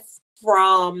shooketh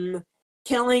from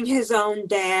killing his own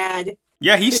dad.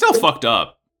 Yeah, he's still fucked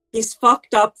up. He's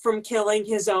fucked up from killing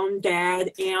his own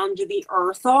dad and the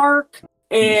Earth Arc.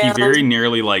 And he very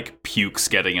nearly, like, pukes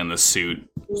getting in the suit.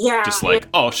 Yeah. Just like,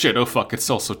 oh shit, oh fuck, it's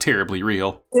all so terribly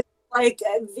real. Like,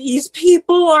 these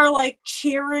people are, like,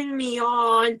 cheering me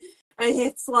on. And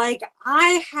it's like,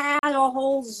 I had a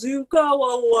whole Zuko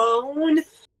alone,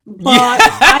 but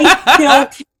I still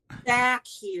came back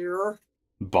here.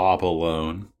 Bob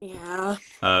alone. Yeah.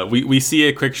 We see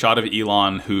a quick shot of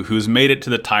Elon who's made it to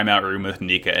the timeout room with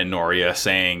Nika and Noria,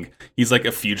 saying he's like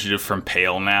a fugitive from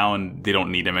Pale now and they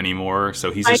don't need him anymore,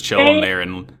 so he's just chilling there.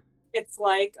 And it's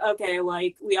like, okay,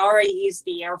 like, we already used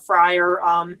the air fryer.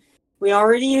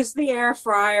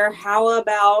 How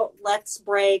about let's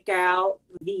break out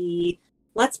the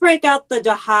let's break out the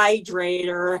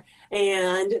dehydrator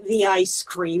and the ice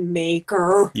cream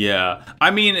maker. Yeah.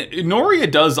 I mean, Noria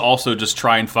does also just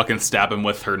try and fucking stab him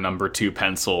with her number 2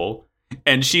 pencil.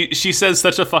 And she says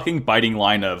such a fucking biting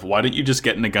line of, why don't you just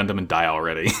get in a Gundam and die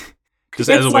already? Just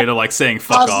as a way to, like, saying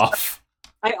fuck off.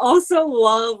 I also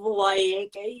love,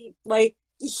 like,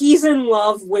 he's in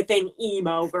love with an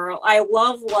emo girl. I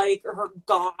love, like, her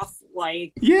goth,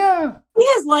 like... Yeah. He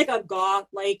has, like, a goth,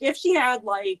 like, if she had,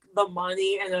 like, the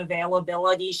money and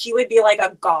availability, she would be, like,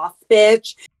 a goth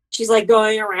bitch. She's, like,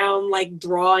 going around, like,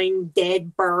 drawing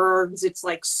dead birds. It's,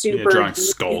 like, super... Yeah, drawing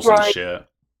skulls and shit.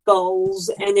 Skulls,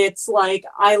 and it's, like,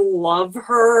 I love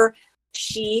her.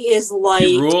 She is, like...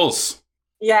 She rules.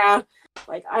 Yeah.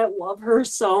 Like, I love her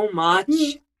so much.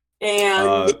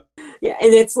 And yeah,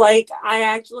 and it's like, I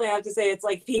actually have to say, it's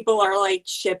like people are like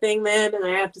shipping them, and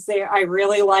I have to say, I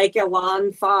really like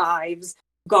Elan 5's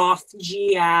Goth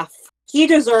GF. He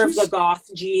deserves a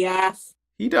Goth GF.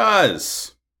 He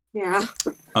does. Yeah.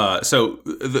 So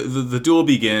the duel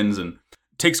begins, and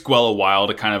takes Guel a while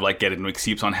to kind of like get into it.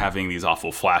 Keeps on having these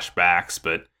awful flashbacks,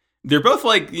 but they're both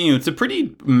like, you know, it's a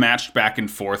pretty matched back and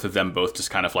forth of them both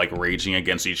just kind of like raging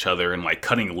against each other and like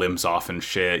cutting limbs off and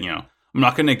shit. You know, I'm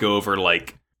not going to go over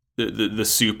like the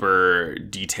super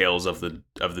details of the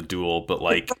duel, but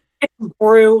like it's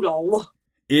brutal.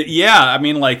 Yeah, I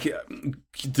mean, like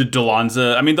the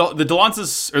Delonza. I mean, the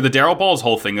Delonza's or the Daryl Ball's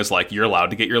whole thing is like you're allowed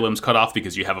to get your limbs cut off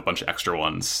because you have a bunch of extra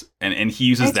ones, and he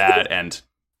uses that. And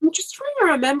I'm just trying to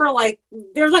remember, like,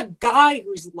 there's a guy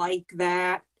who's like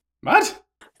that. What?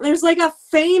 There's like a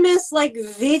famous like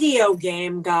video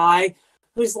game guy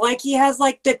who's like he has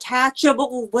like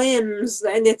detachable limbs,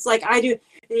 and it's like I do.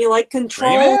 And you like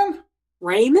control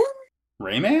Rayman?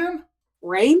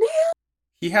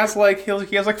 He has like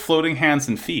he has like floating hands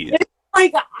and feet. It's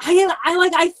like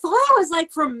I thought it was like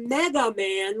from Mega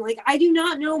Man. Like I do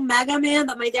not know Mega Man,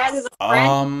 but my dad is a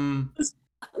friend.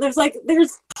 There's like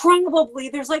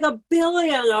a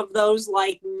billion of those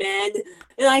like men,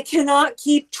 and I cannot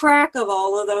keep track of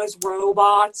all of those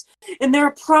robots. And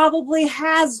there probably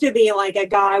has to be like a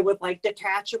guy with like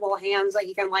detachable hands that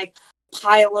you can like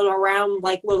pilot around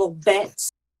like little bits.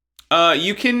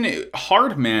 You can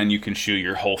hard man. You can shoot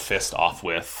your whole fist off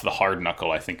with the hard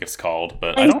knuckle, I think it's called,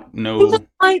 but I don't know.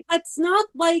 That's not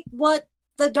like what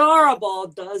the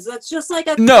Daraball does. That's just like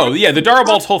a the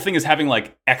Daraball's whole thing is having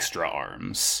like extra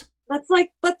arms. That's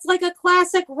like a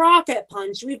classic rocket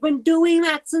punch. We've been doing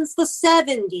that since the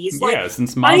 70s. Yeah,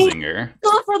 since Mazinger. I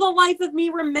not for the life of me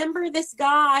remember this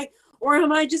guy, or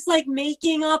am I just like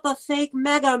making up a fake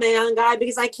Mega Man guy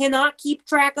because I cannot keep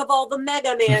track of all the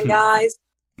Mega Man guys?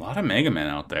 A lot of Mega Man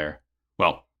out there.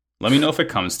 Well, let me know if it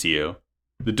comes to you.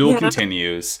 The duel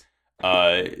continues.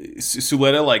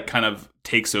 Suletta like kind of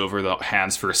takes over the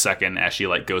hands for a second as she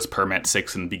like goes Permet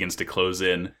 6 and begins to close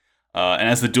in. And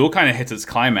as the duel kind of hits its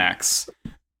climax,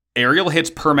 Ariel hits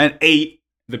Permet 8.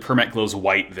 The Permet glows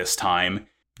white this time.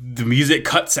 The music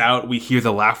cuts out. We hear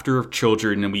the laughter of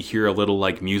children, and we hear a little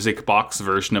like music box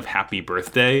version of Happy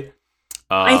Birthday.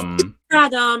 I think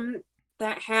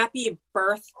that Happy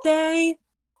Birthday.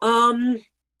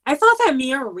 I thought that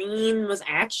Miorine was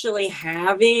actually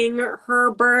having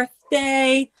her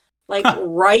birthday, like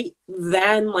right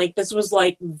then. Like this was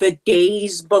like the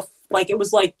days before. Like it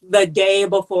was like the day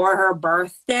before her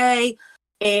birthday,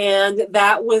 and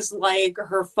that was like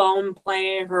her phone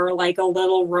playing her like a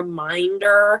little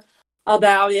reminder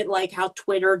about it, like how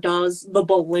Twitter does the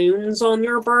balloons on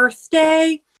your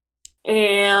birthday,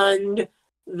 and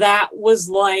that was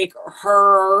like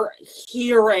her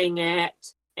hearing it.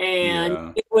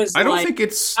 And it was I don't think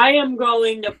it's... I am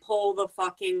going to pull the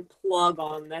fucking plug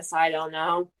on this. I don't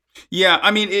know. Yeah,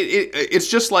 I mean, it's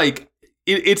just like...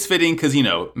 It's fitting because, you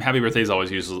know, Happy Birthday is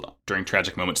always used during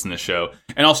tragic moments in the show.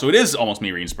 And also, it is almost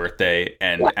Miorine's birthday.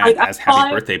 And as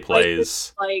Happy Birthday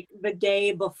plays... Like the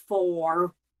day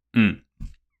before.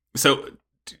 So...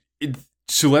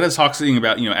 Suletta's talking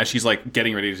about, you know, as she's like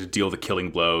getting ready to deal the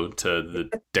killing blow to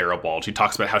the Daraball, she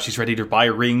talks about how she's ready to buy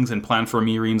rings and plan for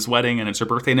Miorine's wedding, and it's her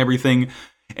birthday and everything,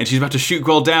 and she's about to shoot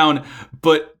Guel down,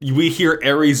 but we hear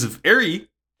Aries'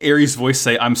 voice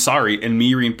say, "I'm sorry," and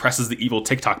Miorine presses the evil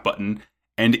TikTok button,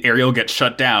 and Ariel gets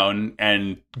shut down,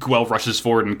 and Guel rushes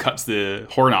forward and cuts the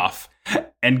horn off,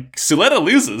 and Suletta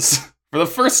loses for the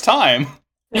first time.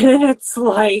 It's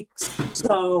like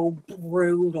so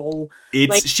brutal. It's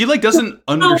like, she like doesn't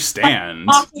understand.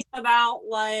 Talking about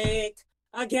like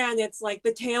again, it's like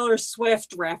the Taylor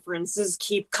Swift references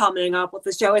keep coming up with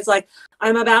the show. It's like,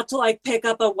 I'm about to like pick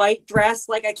up a white dress.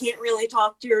 Like, I can't really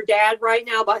talk to your dad right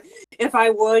now, but if I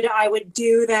would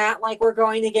do that. Like, we're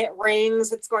going to get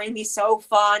rings. It's going to be so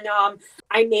fun.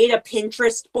 I made a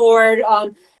Pinterest board.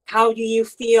 How do you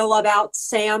feel about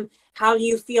Sam? How do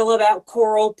you feel about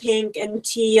coral pink and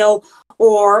teal?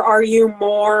 Or are you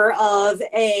more of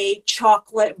a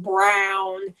chocolate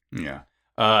brown? Yeah.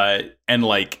 And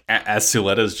like as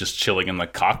Suletta's just chilling in the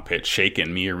cockpit, shaken,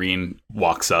 Miorine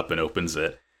walks up and opens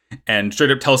it and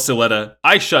straight up tells Suletta,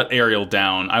 "I shut Ariel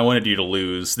down. I wanted you to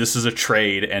lose. This is a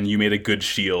trade, and you made a good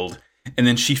shield." And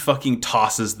then she fucking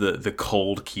tosses the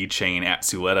cold keychain at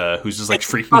Suletta, who's just like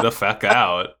freaking the fuck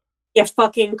out. You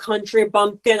fucking country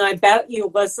bumpkin. I bet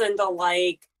you listen to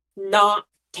like not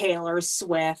Taylor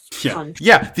Swift.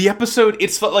 Yeah. The episode,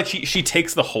 it's like she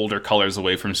takes the holder colors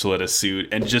away from Suletta's suit,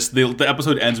 and just the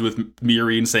episode ends with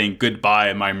Miorine saying,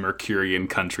 "Goodbye, my Mercurian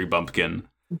country bumpkin."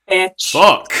 Bitch.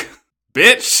 Fuck.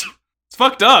 Bitch. It's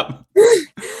fucked up.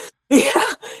 Yeah.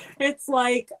 It's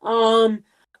like,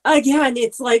 again,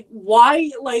 it's like,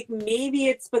 why, like, maybe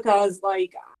it's because,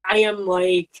 like, I am,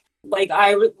 like,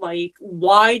 I would, like,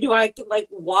 why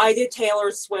did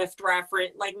Taylor Swift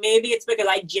reference, like, maybe it's because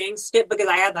I jinxed it because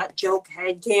I had that joke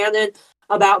headcanon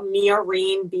about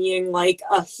Miorine being, like,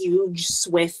 a huge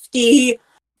Swiftie,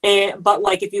 but,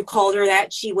 like, if you called her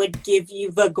that, she would give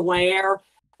you the glare,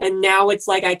 and now it's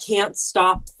like, I can't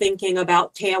stop thinking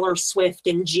about Taylor Swift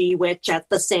and G-Witch at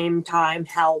the same time.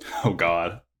 Help. Oh,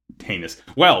 God. Heinous.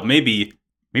 Well, maybe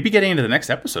getting into the next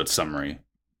episode summary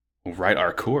will write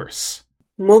our course.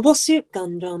 Mobile Suit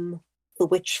Gundam, The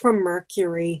Witch from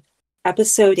Mercury,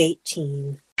 Episode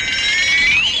 18.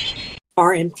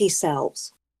 Our Empty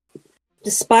Selves.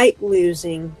 Despite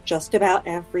losing just about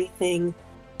everything,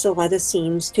 Suletta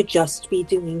seems to just be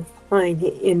doing fine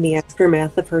in the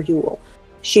aftermath of her duel.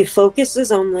 She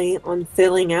focuses only on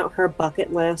filling out her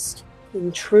bucket list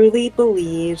and truly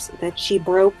believes that she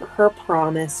broke her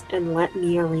promise and let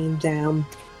Miorine down,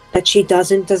 that she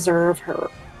doesn't deserve her.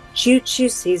 Choo-Choo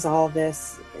sees all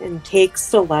this and takes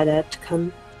Suletta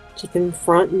to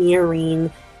confront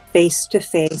Miorine face to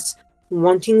face,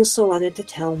 wanting Suletta to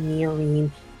tell Miorine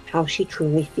how she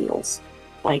truly feels.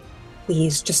 Like,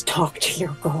 please just talk to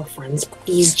your girlfriends.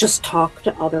 Please just talk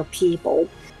to other people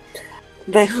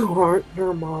that who aren't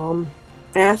your mom.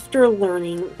 After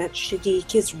learning that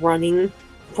Shadiq is running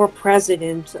for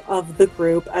president of the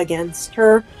group against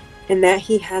her, and that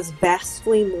he has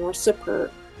vastly more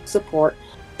support,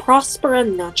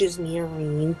 Prospera nudges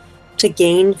Miorine to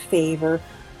gain favor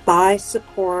by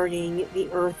supporting the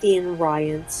Earthian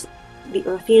riots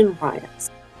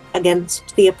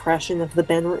against the oppression of the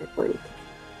Benrit group.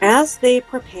 As they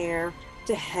prepare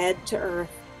to head to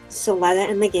Earth, Suletta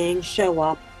and the gang show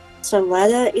up.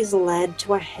 Suletta is led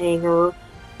to a hangar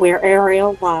where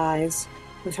Ariel lies,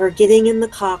 with her getting in the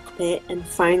cockpit and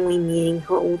finally meeting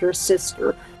her older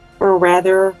sister, or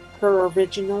rather, her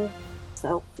original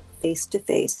self, face to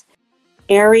face.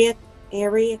 Ari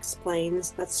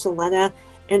explains that Suletta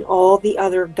and all the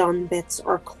other gun bits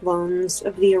are clones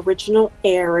of the original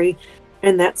Ari,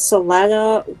 and that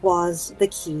Suletta was the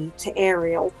key to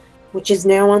Ariel, which is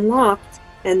now unlocked,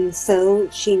 and so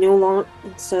she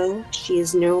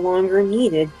is no longer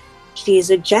needed. She is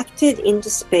ejected into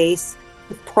space,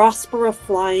 with Prospera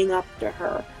flying up to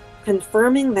her,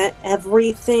 confirming that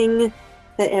everything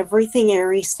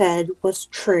Ari said was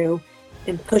true,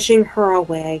 and pushing her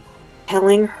away,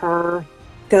 telling her,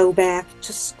 go back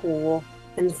to school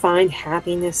and find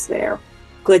happiness there.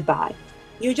 Goodbye.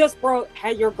 You just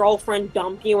had your girlfriend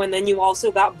dump you, and then you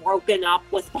also got broken up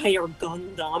with by your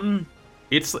Gundam.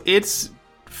 It's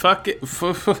fuck it.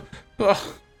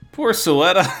 Poor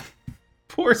Suletta.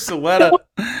 Poor Suletta.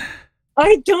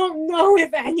 I don't know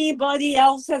if anybody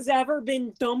else has ever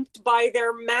been dumped by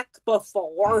their mech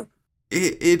before.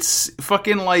 It's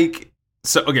fucking like,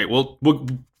 so. Okay, we'll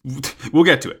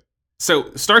get to it.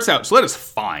 So starts out, Suletta's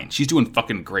fine. She's doing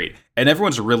fucking great, and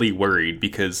everyone's really worried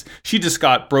because she just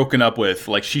got broken up with.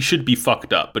 Like, she should be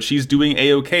fucked up, but she's doing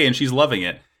a-okay and she's loving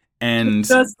it. And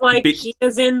just like she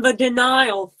is in the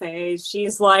denial phase.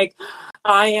 She's like,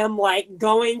 I am like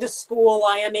going to school.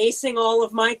 I am acing all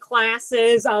of my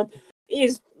classes.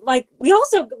 Is like, we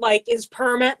also like, does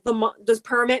Permit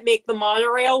make the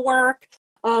monorail work?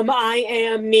 I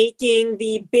am making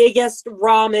the biggest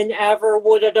ramen ever.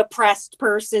 Would a depressed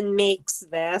person makes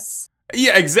this?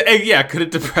 Yeah, yeah, could a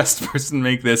depressed person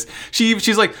make this?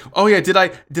 She's like, oh yeah, did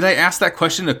I ask that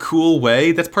question in a cool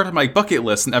way? That's part of my bucket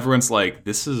list, and everyone's like,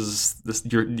 this is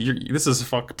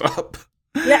fucked up.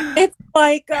 Yeah, it's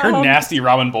like her nasty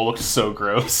ramen bowl looked so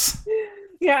gross.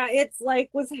 Yeah, it's like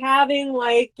was having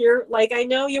like your like I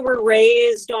know you were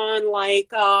raised on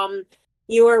like old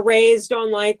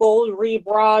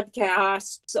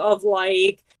rebroadcasts of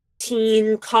like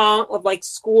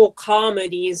school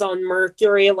comedies on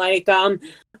Mercury,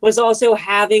 was also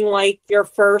having like your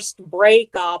first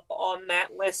breakup on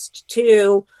that list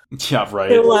too. Yeah, right.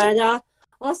 Yoletta.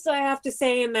 Also, I have to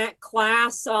say, in that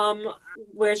class,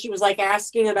 where she was like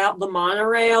asking about the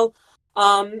monorail,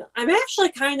 I'm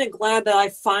actually kind of glad that I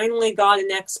finally got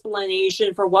an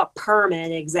explanation for what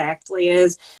permit exactly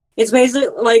is. It's basically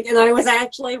like, and I was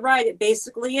actually right. It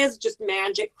basically is just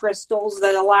magic crystals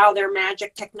that allow their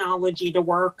magic technology to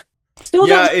work. Still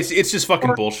Yeah, don't. it's just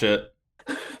fucking bullshit.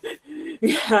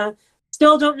 Yeah,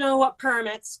 still don't know what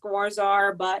permit scores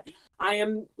are, but I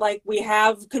am like we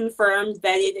have confirmed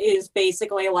that it is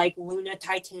basically like Luna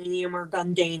Titanium or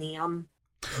Gundanium.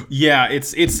 Yeah,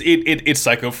 it's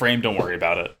Psycho Frame. Don't worry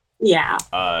about it. Yeah.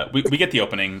 We get the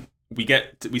opening.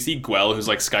 We see Gwell, who's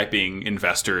like Skyping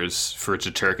investors for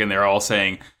Jaturk, and they're all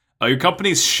saying, "Oh, your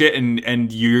company's shit,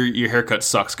 and your haircut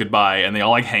sucks. Goodbye." And they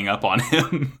all like hang up on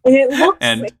him. And it looks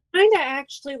and kind of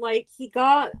actually like he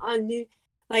got a new.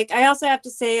 Like I also have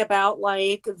to say about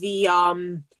like the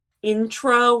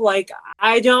intro, like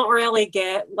I don't really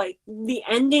get like the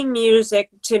ending music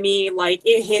to me, like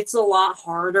it hits a lot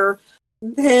harder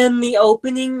than the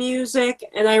opening music.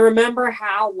 And I remember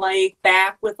how like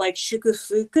back with like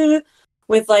Shukufuku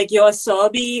with like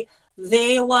Yoasobi,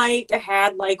 they like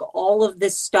had like all of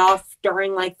this stuff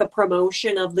during like the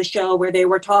promotion of the show where they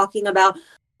were talking about,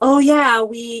 oh yeah,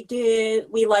 we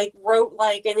like wrote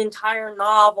like an entire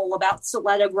novel about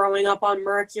Suletta growing up on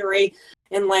Mercury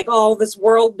and like all this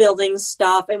world building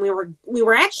stuff, and we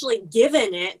were actually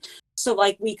given it so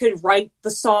like we could write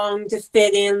the song to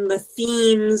fit in the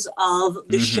themes of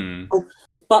the show.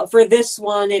 But for this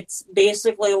one, it's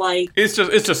basically like it's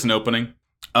just an opening.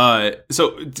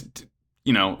 So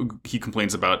he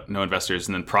complains about no investors,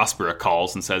 and then Prospera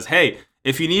calls and says, "Hey,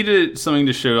 if you needed something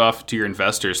to show off to your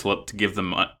investors to give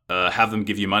them, have them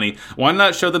give you money, why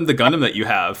not show them the Gundam that you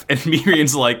have?" And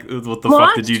Mirian's like, "What the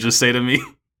fuck did you just say to me?"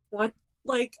 What?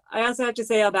 Like, I also have to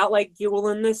say about like Yule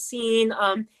in this scene.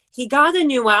 He got a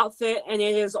new outfit, and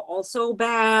it is also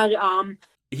bad.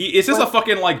 It's just a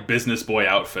fucking like business boy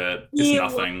outfit. It's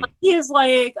nothing. He is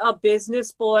like a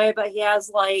business boy, but he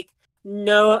has like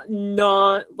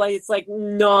it's like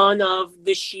none of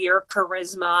the sheer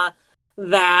charisma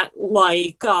that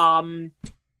like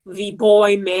the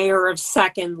boy mayor of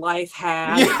Second Life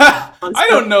had. Yeah, I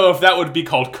don't know if that would be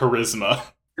called charisma.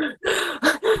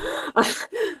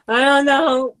 I don't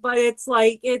know, but it's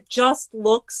like it just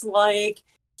looks like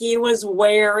he's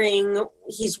wearing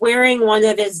one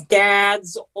of his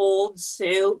dad's old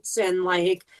suits, and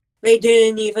like they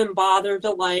didn't even bother to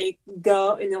like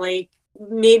go and like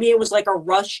maybe it was like a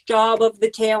rush job of the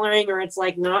tailoring, or it's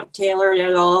like not tailored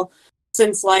at all,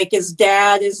 since like his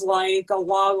dad is like a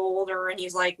lot older and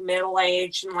he's like middle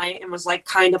aged and was like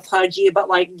kind of pudgy, but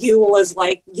like Yule is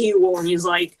like Yule and he's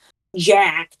like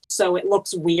jacked, so it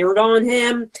looks weird on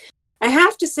him. I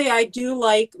have to say I do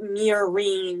like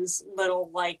Mirene's little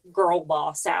like girl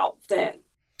boss outfit.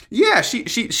 Yeah,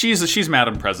 she's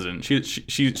Madam President.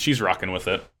 She's rocking with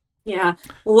it. Yeah,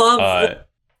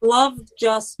 love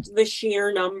just the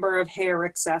sheer number of hair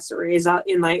accessories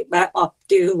in like that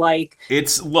updo. Like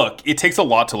it takes a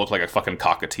lot to look like a fucking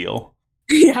cockatiel.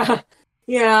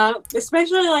 Yeah,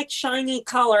 especially like shiny,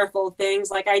 colorful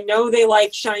things. Like I know they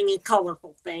like shiny,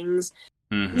 colorful things.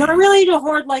 Mm-hmm. Not really to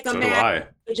hoard like a mag,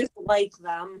 I just like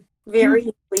them. Very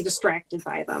easily distracted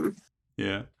by them.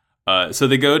 Yeah. So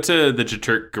they go to the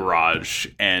Jaturk garage,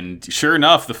 and sure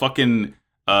enough, the fucking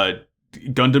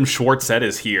Gundam Schwartz set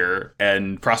is here,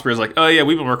 and Prospera's like, "Oh yeah,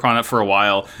 we've been working on it for a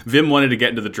while. Vim wanted to get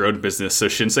into the drone business, so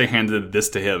Shinsei handed this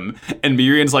to him." And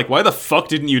Mirian's like, "Why the fuck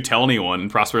didn't you tell anyone?"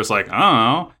 And Prospera's like, "I don't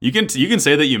know. You can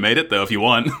say that you made it though if you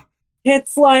want."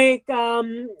 It's like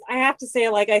I have to say,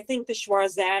 like I think the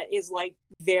Schwarzette is like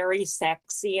very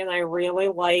sexy, and I really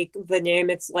like the name.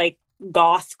 It's like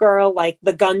Goth Girl, like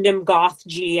the Gundam Goth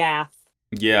GF.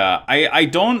 Yeah, I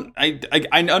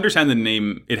understand the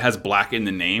name. It has black in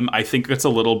the name. I think it's a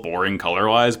little boring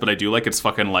color-wise, but I do like its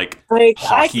fucking like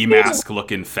hockey mask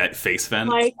looking face vent.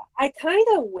 Like I kind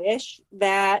of wish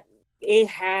that it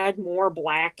had more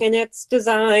black in its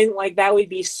design. Like that would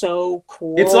be so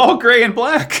cool. It's all gray and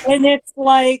black. And it's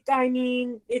like, I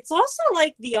mean, it's also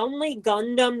like the only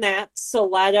Gundam that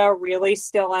Suletta really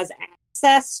still has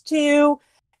access to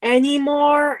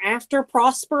anymore after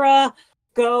Prospera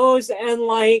goes and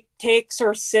like takes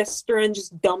her sister and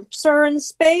just dumps her in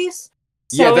space.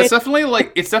 Yeah, So that's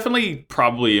definitely it's definitely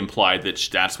probably implied that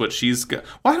that's what she's. Well,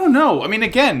 I don't know. I mean,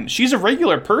 again, she's a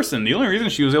regular person. The only reason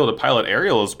she was able to pilot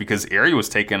Ariel is because Ari was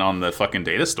taken on the fucking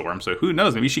data storm. So who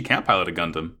knows? Maybe she can't pilot a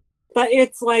Gundam. but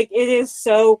it's like it is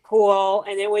so cool,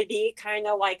 and it would be kind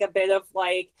of like a bit of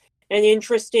like an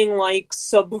interesting like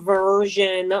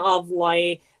subversion of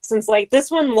like since like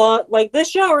like this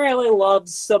show really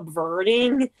loves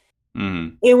subverting.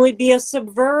 Mm. It would be a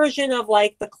subversion of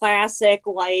like the classic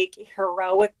like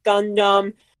heroic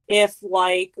Gundam if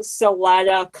like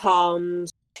Soletta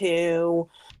comes to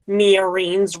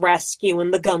Miorine's rescue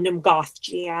in the Gundam Goth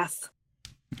GF.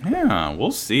 Yeah,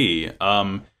 we'll see.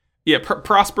 Yeah,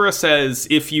 Prospera says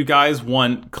if you guys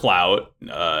want clout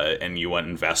and you want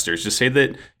investors, just say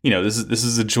that this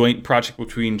is a joint project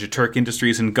between Jaturk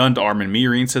Industries and Gundarm. And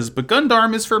Miorine says, but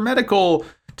Gundarm is for medical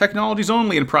technologies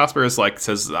only. And Prospera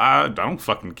says, I don't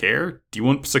fucking care. Do you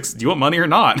want money or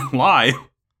not? Lie.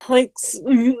 Like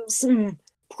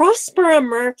Prospera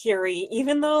Mercury,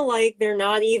 even though like they're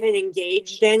not even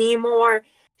engaged anymore,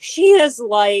 she is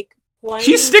like playing.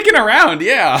 She's sticking around,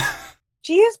 yeah.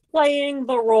 She is playing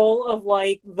the role of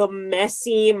like the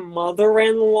messy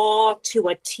mother-in-law to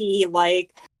a T.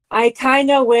 Like, I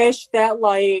kind of wish that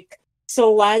like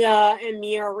Soletta and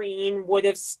Miorine would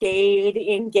have stayed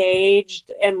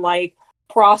engaged, and like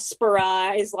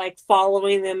Prospera is like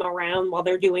following them around while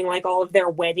they're doing like all of their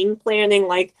wedding planning.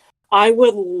 Like, I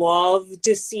would love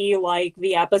to see like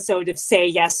the episode of Say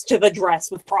Yes to the Dress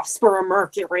with Prospera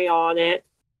Mercury on it.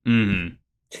 Mm-hmm.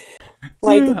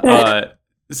 Like,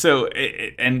 so,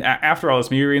 and after all this,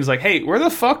 Miorine's like, hey, where the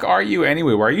fuck are you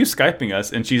anyway? Why are you Skyping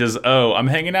us? And she says, oh, I'm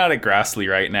hanging out at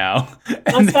Grassley right now.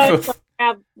 And also, I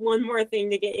have one more thing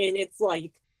to get in. It's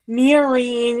like,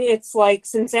 Miorine, it's like,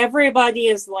 since everybody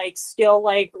is like still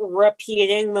like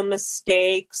repeating the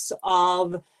mistakes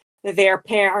of their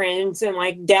parents and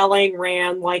like Delling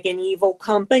ran like an evil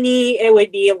company, it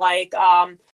would be like,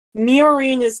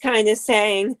 Miorine is kind of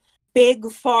saying, big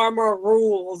pharma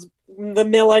rules, the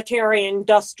military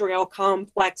industrial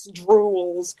complex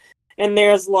drools, and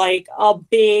there's like a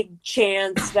big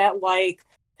chance that like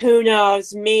who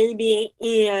knows, maybe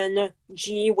in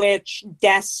G-Witch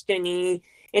Destiny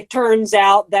it turns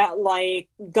out that like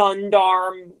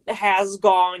Gundam has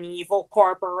gone evil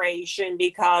corporation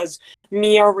because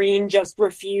Miorine just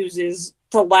refuses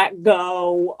to let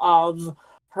go of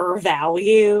her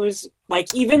values.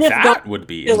 Like, even if that would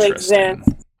be interesting.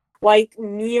 Exists, like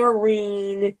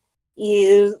Miorine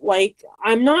is like,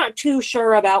 I'm not too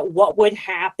sure about what would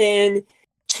happen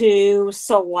to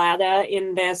Soletta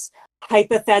in this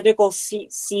hypothetical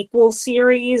sequel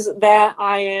series that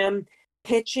I am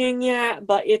pitching yet,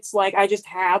 but it's like I just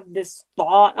had this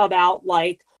thought about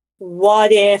like,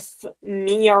 what if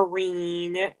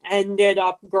Miorine ended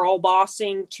up girl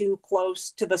bossing too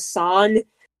close to the sun?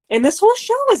 And this whole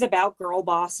show is about girl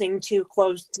bossing too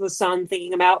close to the sun,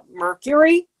 thinking about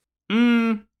Mercury.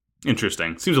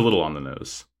 Interesting. Seems a little on the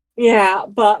nose. Yeah,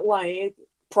 but like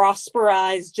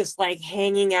Prospera is just like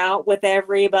hanging out with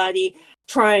everybody,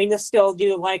 trying to still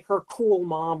do like her cool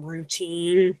mom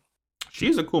routine.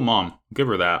 She's a cool mom. Give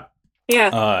her that.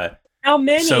 Yeah. How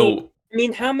many?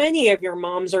 How many of your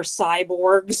moms are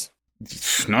cyborgs?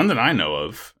 None that I know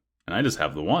of, and I just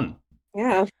have the one.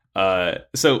 Yeah.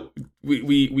 So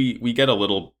we get a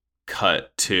little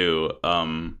cut to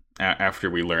after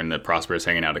we learn that Prosper is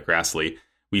hanging out at Grassley.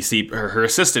 We see her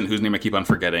assistant, whose name I keep on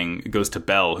forgetting, goes to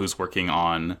Belle, who's working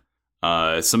on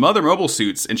some other mobile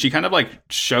suits, and she kind of like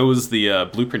shows the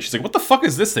blueprint. She's like, "What the fuck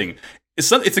is this thing?"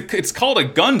 It's called a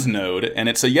Gund node, and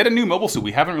it's yet a new mobile suit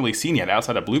we haven't really seen yet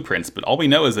outside of blueprints. But all we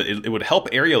know is that it would help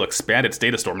Ariel expand its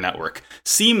data storm network.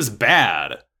 Seems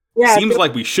bad. Yeah, seems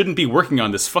like we shouldn't be working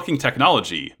on this fucking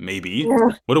technology. Maybe.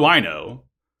 Yeah. What do I know?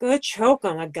 Good choke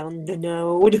on a Gund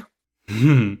node.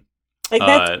 Like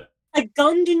that. A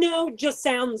Gund node just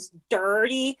sounds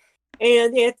dirty,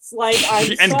 and it's like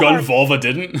and Gun Volva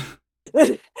didn't.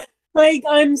 Like,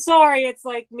 I'm sorry, it's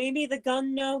like maybe the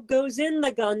gun node goes in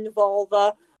the gun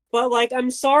vulva, but like, I'm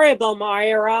sorry,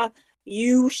 Belmira,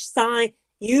 you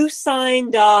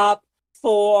signed up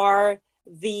for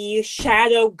the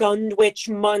Shadow Gundwitch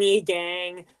money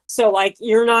gang, so like,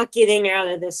 you're not getting out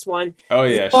of this one. Oh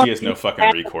yeah, she has no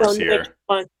fucking recourse here.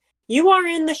 You are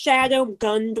in the Shadow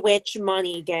Gundwitch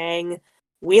money gang.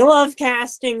 We love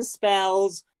casting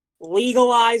spells,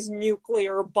 legalize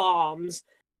nuclear bombs.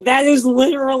 That is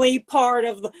literally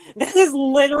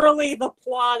the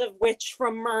plot of Witch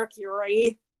from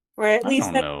Mercury. Or at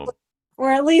least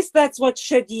that's what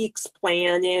Shadiq's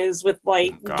plan is with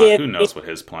like who knows what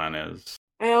his plan is.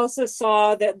 I also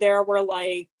saw that there were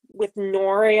like with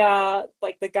Noria,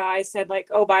 like the guy said like,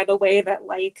 oh, by the way, that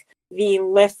like the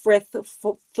Lithrith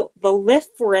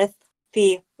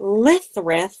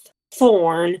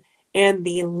Thorn and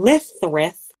the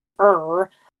Lithrith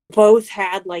both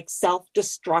had like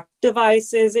self-destruct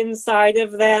devices inside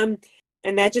of them,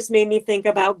 and that just made me think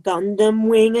about Gundam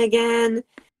Wing again.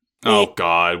 Oh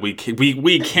God, we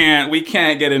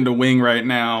can't get into Wing right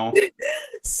now.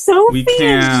 Sophie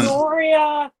and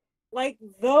Gloria, like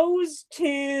those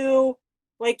two,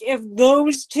 like if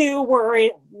those two were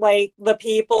like the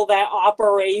people that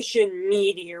Operation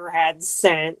Meteor had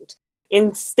sent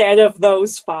instead of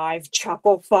those 5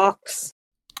 chuckle fucks.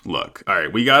 Look, all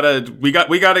right, we gotta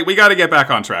get back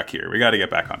on track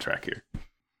here.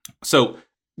 So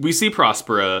we see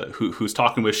Prospera, who's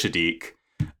talking with Shadiq,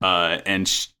 and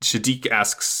Shadiq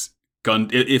asks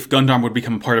if Gundam would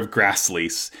become part of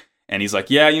Grasslease, and he's like,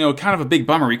 yeah, kind of a big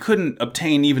bummer. We couldn't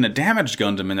obtain even a damaged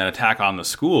Gundam in that attack on the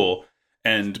school.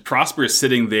 And Prospera's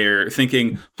sitting there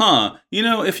thinking,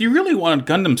 if you really wanted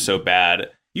Gundam so bad,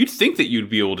 you'd think that you'd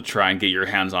be able to try and get your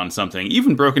hands on something,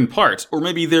 even broken parts. Or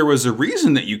maybe there was a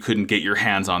reason that you couldn't get your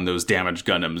hands on those damaged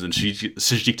Gundams. And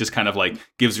Shadiq just kind of like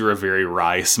gives her a very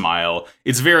wry smile.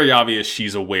 It's very obvious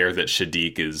she's aware that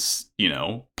Shadiq is,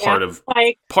 part of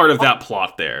that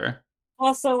plot there.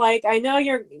 Also, like, I know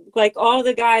you're, like, all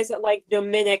the guys at, like,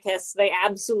 Dominicus, they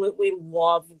absolutely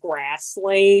love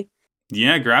Grassley.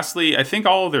 Yeah, Grassley, I think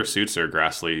all of their suits are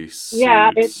Grassley suits. Yeah,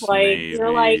 it's like,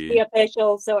 you're like the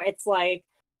official, so it's like,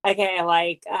 okay,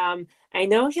 like, I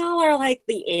know y'all are like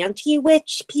the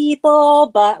anti-witch people,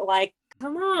 but like,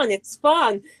 come on, it's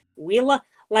fun. We love,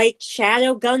 like,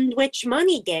 Shadow Gun Witch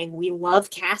Money Gang, we love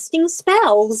casting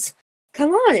spells. Come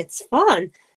on, it's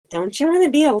fun. Don't you want to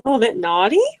be a little bit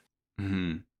naughty?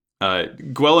 Mm-hmm.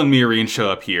 Gwell and Miorine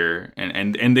show up here,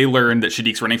 and they learn that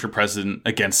Shadiq's running for president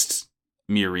against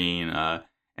Miorine,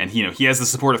 and he has the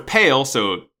support of Pale,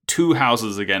 so 2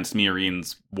 houses against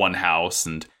Miorine's 1 house,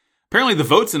 and apparently the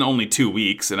vote's in only 2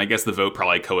 weeks, and I guess the vote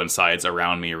probably coincides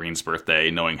around Miorine's birthday,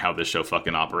 knowing how this show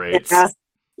fucking operates.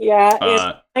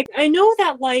 Yeah. Like, I know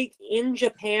that, like, in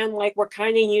Japan, like, we're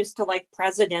kind of used to, like,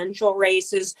 presidential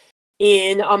races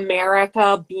in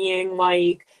America being,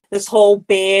 like, this whole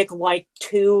big, like,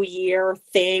 2-year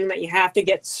thing that you have to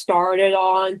get started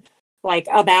on, like,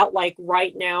 about, like,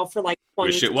 right now for, like,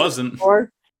 wish it wasn't.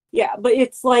 Yeah, but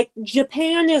it's, like,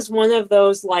 Japan is one of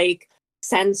those, like,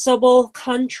 sensible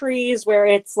countries where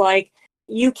it's, like,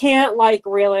 you can't, like,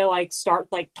 really, like, start,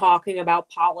 like, talking about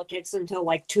politics until,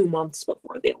 like, 2 months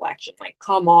before the election. Like,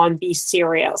 come on, be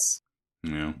serious.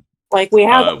 Yeah. Like, we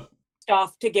have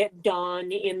stuff to get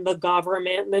done in the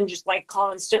government, and then just, like,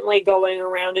 constantly going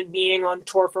around and being on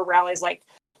tour for rallies. Like,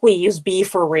 please be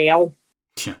for real.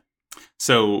 Yeah.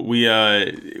 So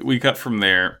we cut from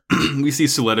there. We see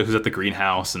Suletta, who's at the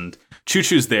greenhouse, and Choo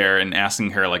Choo's there and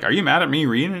asking her, like, are you mad at me,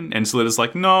 Reen? And Suletta's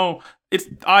like, no,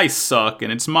 I suck,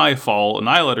 and it's my fault, and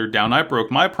I let her down. I broke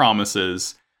my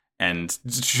promises. And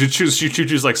Choo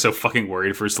Choo's like so fucking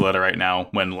worried for Suletta right now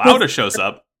when Lauda shows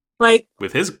up. Like,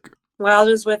 with his...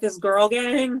 Lauda's with his girl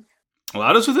gang?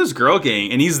 Lauda's with his girl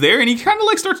gang, and he's there, and he kind of,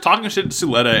 like, starts talking shit to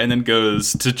Suletta, and then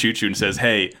goes to Choo Choo and says,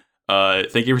 hey,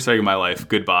 thank you for saving my life.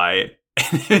 Goodbye.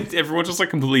 And everyone's just, like,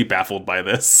 completely baffled by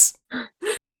this.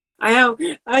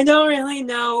 I don't really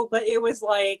know, but it was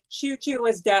like Choo Choo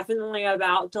was definitely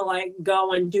about to, like,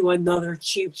 go and do another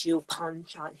Choo Choo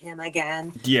punch on him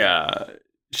again. Yeah.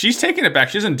 She's taking it back.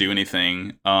 She doesn't do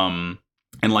anything.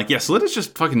 And, like, yeah, Soletta's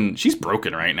just fucking, she's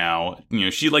broken right now.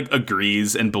 She, like,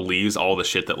 agrees and believes all the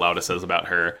shit that Lauda says about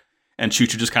her. And Choo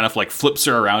Choo just kind of, like, flips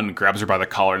her around and grabs her by the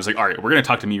collar and is like, all right, we're going to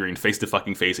talk to Miorine face to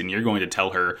fucking face, and you're going to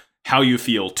tell her how you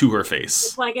feel to her face.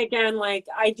 It's like, again, like,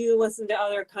 I do listen to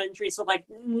other countries, so, like,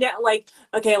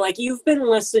 okay, like, you've been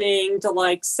listening to,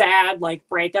 like, sad, like,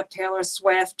 breakup Taylor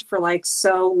Swift for, like,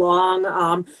 so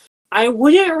long. I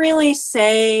wouldn't really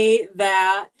say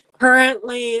that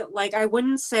currently, like, I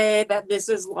wouldn't say that this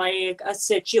is, like, a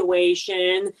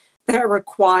situation that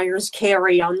requires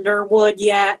Carrie Underwood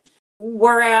yet.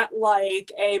 We're at,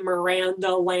 like, a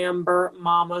Miranda Lambert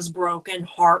Mama's Broken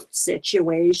Heart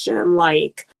situation.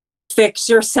 Like, fix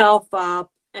yourself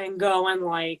up and go and,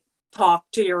 like, talk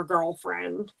to your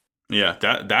girlfriend. Yeah,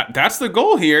 that's the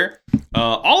goal here.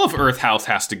 All of Earth House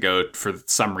has to go for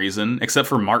some reason, except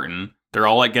for Martin. They're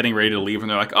all, like, getting ready to leave, and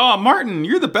they're like, oh, Martin,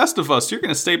 you're the best of us. You're going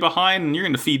to stay behind, and you're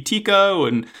going to feed Tico,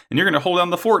 and you're going to hold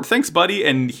down the fort. Thanks, buddy.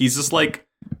 And he's just like,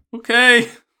 okay,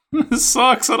 this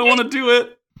sucks. I don't want to do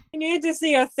it. You need to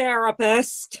see a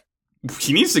therapist.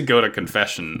 He needs to go to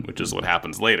confession, which is what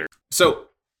happens later. So,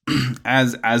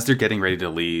 as they're getting ready to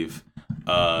leave,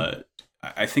 I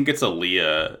think it's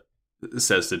Aaliyah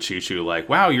says to Choo Choo, like,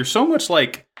 wow, you're so much,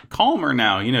 like, calmer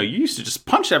now. You used to just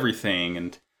punch everything.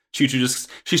 And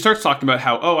she starts talking about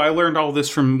how, oh, I learned all this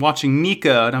from watching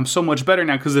Nika, and I'm so much better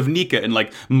now because of Nika. And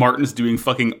like Martin's doing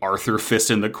fucking Arthur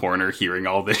fist in the corner, hearing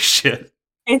all this shit.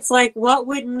 It's like, what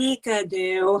would Nika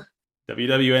do?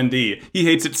 WWND. He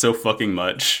hates it so fucking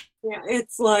much. Yeah,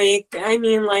 it's like, I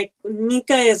mean, like,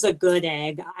 Nika is a good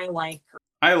egg. I like her.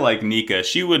 I like Nika.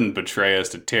 She wouldn't betray us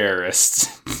to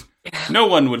terrorists. No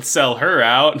one would sell her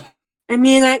out. I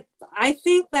mean, I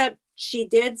think that she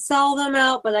did sell them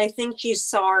out, but I think she's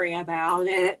sorry about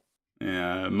it.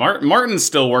 Yeah, Martin's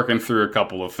still working through a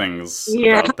couple of things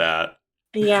about that.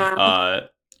 Yeah.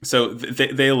 So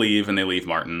they leave, and they leave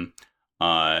Martin.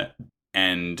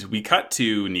 And we cut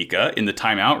to Nika in the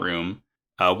timeout room,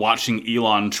 watching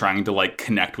Elon trying to, like,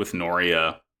 connect with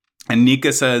Noria. And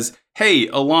Nika says, hey,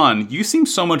 Elon, you seem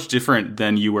so much different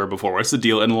than you were before. What's the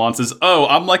deal? And Elon says, oh,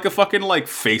 I'm like a fucking, like,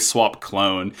 face swap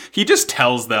clone. He just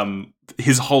tells them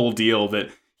his whole deal that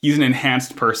he's an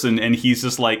enhanced person, and he's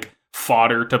just, like,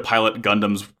 fodder to pilot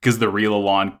Gundams because the real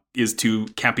Elon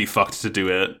can't be fucked to do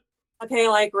it. Okay,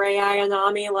 like, Rei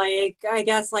Ayanami, like, I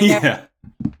guess, like, yeah.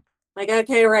 Like,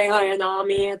 okay, Rei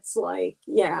Ayanami, it's like,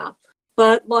 yeah.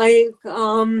 But, like,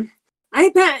 I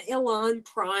bet Elon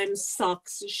Prime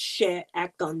sucks shit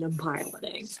at Gundam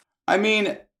piloting. I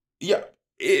mean, yeah,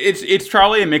 it's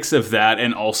probably a mix of that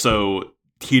and also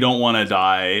he don't want to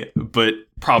die, but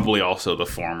probably also the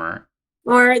former.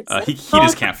 Or it's he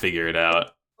just can't figure it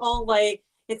out. All like,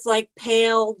 it's like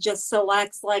Pale just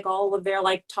selects like all of their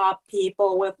like top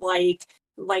people with like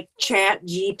Chat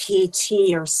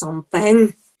GPT or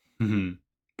something.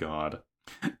 God.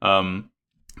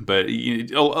 But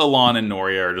Alon and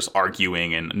Noria are just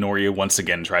arguing, and Noria once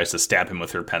again tries to stab him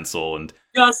with her pencil, and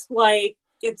just like,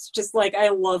 it's just like, I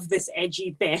love this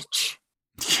edgy bitch.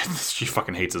 She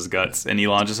fucking hates his guts. And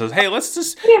Elon just says, hey, let's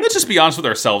just be honest with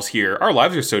ourselves here. Our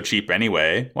lives are so cheap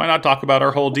anyway. Why not talk about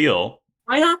our whole deal?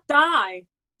 Why not die?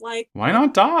 Like, why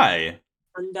not die?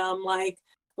 Gundam, like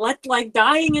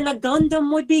dying in a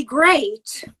Gundam would be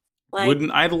great. Like,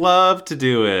 I'd love to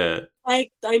do it.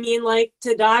 Like, I mean, like,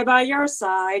 to die by your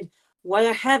side. What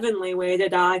a heavenly way to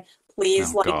die.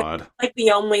 Please, God. Like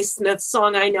the only Smith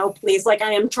song I know, please, like,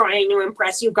 I am trying to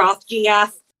impress you, Goth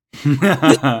GF.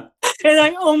 But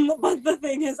the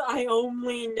thing is, I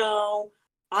only know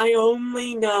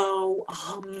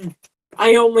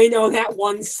that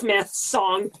one Smith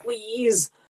song, please.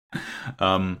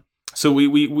 So we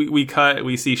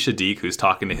see Shadiq, who's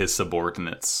talking to his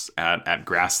subordinates at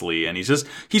Grassley, and he's just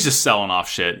selling off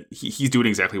shit. He's doing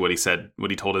exactly what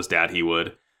he told his dad he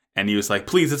would. And he was like,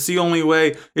 please, it's the only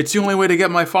way to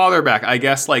get my father back. I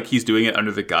guess, like, he's doing it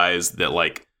under the guise that,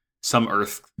 like, some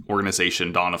Earth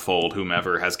organization, Dawn of Fold,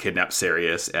 whomever, has kidnapped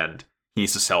Sirius, and he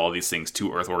needs to sell all these things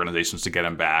to Earth organizations to get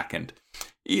him back. And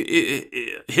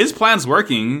his plan's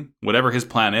working, whatever his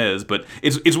plan is, but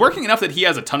it's working enough that he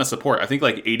has a ton of support. I think,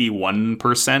 like,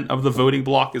 81% of the voting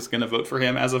bloc is going to vote for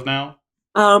him as of now.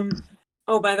 Oh,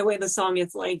 by the way, the song,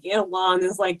 it's like, Elon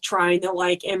is, like, trying to,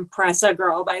 like, impress a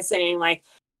girl by saying, like,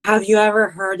 have you ever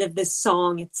heard of this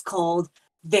song? It's called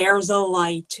There's a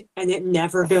Light, and It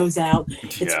Never Goes Out.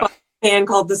 It's by a band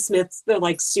called The Smiths. They're,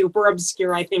 like, super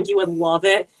obscure. I think you would love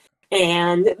it.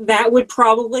 And that would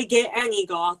probably get any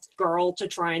goth girl to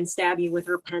try and stab you with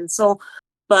her pencil.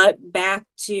 But back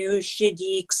to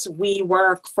Shadiq's We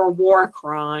Work for War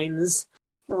Crimes.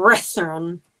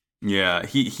 Rithern. Yeah,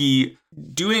 he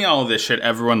doing all of this shit,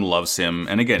 everyone loves him.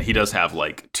 And again, he does have,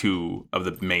 like, 2 of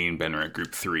the main Benric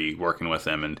Group 3 working with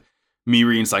him. And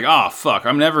Mirin's like, oh, fuck,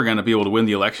 I'm never going to be able to win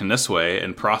the election this way.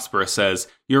 And Prosperous says,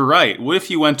 you're right. What if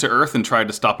you went to Earth and tried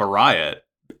to stop a riot?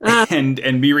 And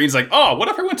Mirin's like, oh, what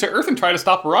if I went to Earth and tried to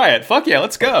stop a riot? Fuck yeah,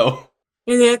 let's go.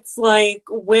 And it's like,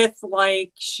 with,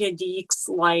 like, Shadiq's,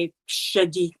 like,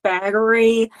 Shadiq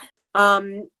battery,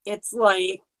 it's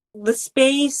like, the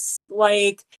space,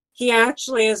 like, he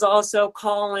actually is also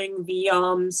calling the,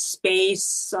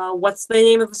 space, what's the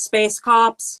name of the space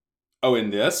cops? Oh,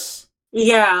 in this?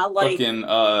 Yeah, like... Fucking,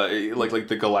 like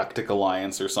the Galactic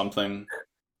Alliance or something.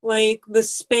 Like, the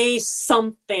space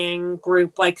something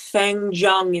group, like, Feng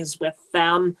Zheng is with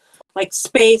them. Like,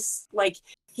 space, like,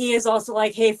 he is also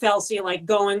like, hey, Felsi, like,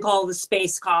 go and call the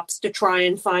space cops to try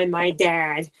and find my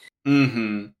dad.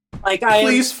 Mm-hmm. Like,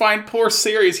 please find poor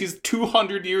Sirius. He's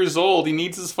 200 years old. He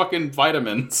needs his fucking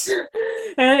vitamins.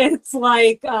 And it's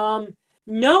like,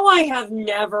 no, I have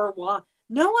never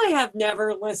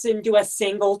listened to a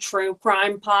single true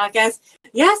crime podcast.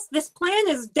 Yes, this plan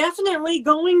is definitely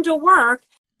going to work.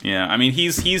 Yeah, I mean,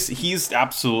 he's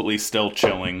absolutely still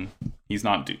chilling. He's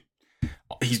not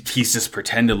he's just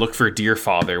pretend to look for a dear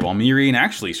father while Mirin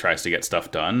actually tries to get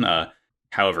stuff done.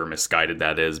 However misguided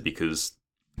that is, because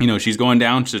she's going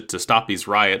down to stop these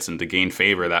riots and to gain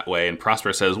favor that way. And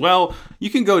Prospera says, well, you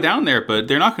can go down there, but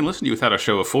they're not going to listen to you without a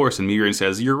show of force. And Miriam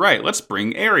says, you're right. Let's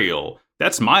bring Ariel.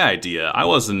 That's my idea. I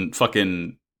wasn't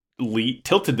fucking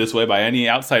tilted this way by any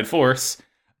outside force.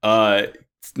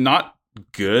 It's not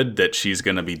good that she's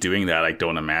going to be doing that. I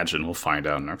don't imagine. We'll find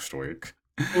out next week.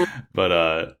 But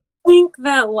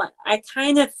I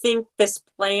kind of think this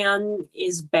plan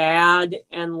is bad,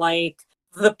 and like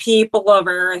the people of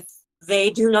Earth, they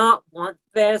do not want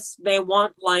this. They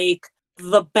want like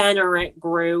the Benneret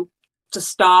group to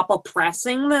stop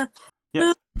oppressing the.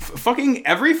 Yeah. Fucking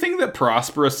everything that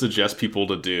Prospera suggests people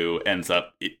to do ends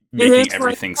up making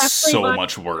everything so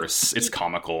much worse. It's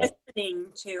comical. Listening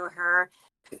to her,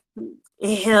 and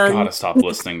gotta stop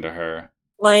listening to her.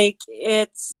 Like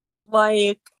it's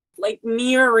like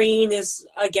Miorine is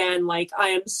again like, I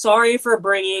am sorry for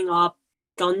bringing up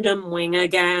Gundam Wing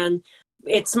again.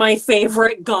 It's my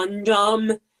favorite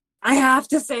Gundam. I have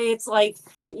to say, it's like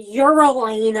your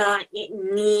Elena. It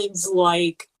needs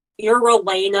like. Your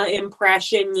Elena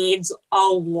impression needs a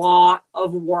lot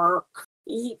of work.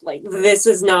 Like, this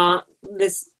is not,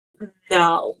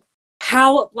 no.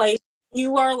 How, like,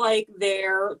 you are, like,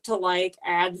 there to, like,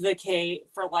 advocate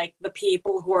for, like, the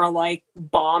people who are, like,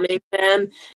 bombing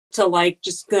them to, like,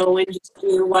 just go and just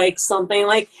do, like, something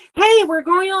like, hey, we're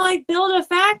going to, like, build a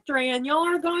factory and y'all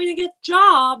are going to get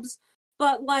jobs.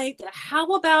 But, like,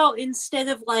 how about instead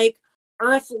of, like,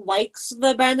 Earth likes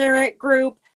the Benneret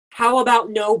group, how about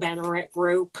no Benneret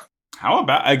group? How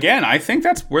about, again, I think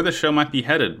that's where the show might be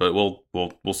headed, but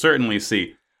we'll certainly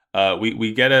see.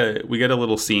 We get a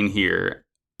little scene here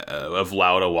of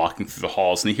Lauda walking through the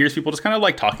halls, and he hears people just kind of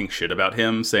like talking shit about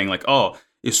him, saying like, oh,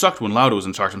 it sucked when Lauda was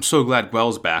in charge. I'm so glad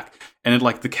Guel's back. And it,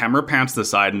 like, the camera pans to the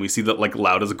side, and we see that like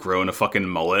Lauda's grown a fucking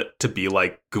mullet to be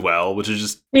like Guel, which is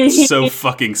just so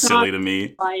fucking silly to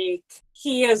me. Like,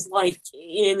 he is, like,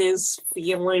 in his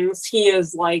feelings. He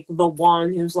is, like, the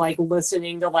one who's, like,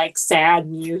 listening to, like, sad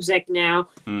music now.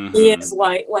 Mm-hmm. He is,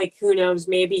 like, who knows,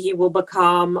 maybe he will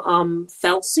become,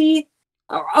 Felsi?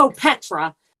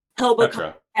 Petra. He'll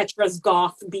become Petra's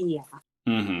goth BF.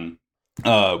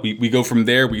 Mm-hmm. We go from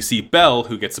there, we see Belle,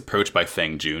 who gets approached by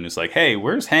Feng Jun. It's like, hey,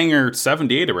 where's Hangar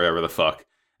 78 or whatever the fuck?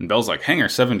 And Belle's like, Hangar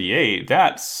 78?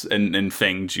 That's... And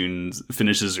Feng Jun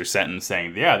finishes her sentence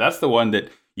saying, yeah, that's the one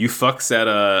that... you fucks at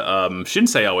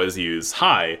Shinsei always use.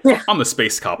 Hi, I'm the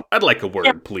space cop. I'd like a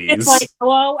word, please. It's like,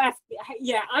 hello, FBI.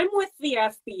 Yeah, I'm with the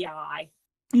FBI.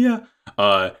 Yeah.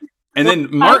 And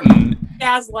then Martin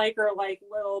has like her like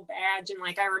little badge, and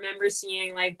like I remember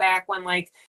seeing like back when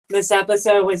like this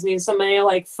episode was new, somebody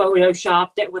like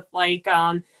photoshopped it with like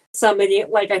somebody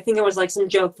like, I think it was like some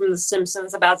joke from The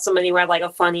Simpsons about somebody who had like a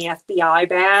funny FBI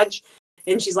badge,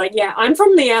 and she's like, yeah, I'm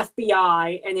from the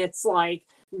FBI, and it's like,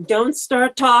 don't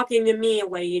start talking to me,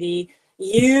 lady.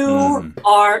 You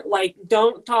are, like,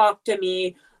 don't talk to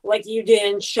me like you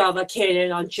didn't shove a kid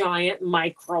in a giant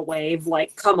microwave.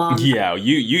 Like, come on. Yeah,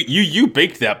 you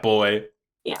baked that boy.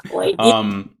 Yeah, like,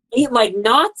 like,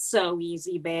 not so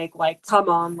easy bake. Like, come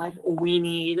on, like, we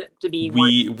need to be...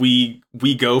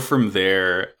 We go from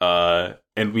there,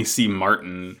 and we see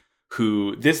Martin...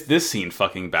 who, this scene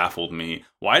fucking baffled me.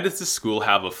 Why does this school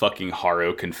have a fucking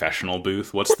Haro confessional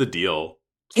booth? What's the deal?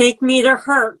 Take Me To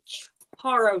Hurch.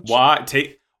 Haro. Why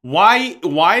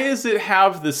does it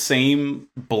have the same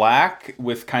black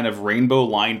with kind of rainbow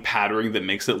line patterning that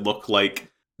makes it look like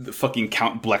the fucking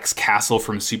Count Bleck's castle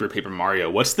from Super Paper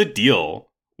Mario? What's the deal?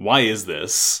 Why is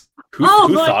this? Who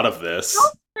thought of this?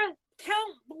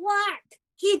 Count Bleck.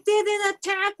 He did an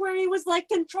attack where he was like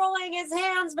controlling his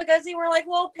hands because he were like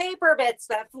little paper bits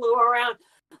that flew around.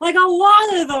 Like a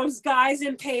lot of those guys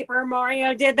in Paper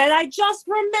Mario did that. I just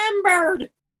remembered.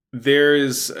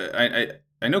 There's,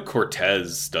 I know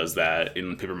Cortez does that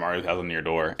in Paper Mario 1000 Year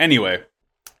Door. Anyway,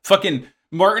 fucking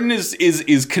Martin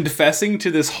is confessing to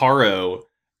this Haro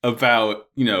about,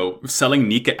 selling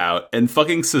Nika out, and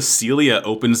fucking Cecilia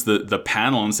opens the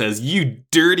panel and says, you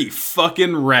dirty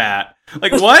fucking rat.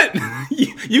 Like, what?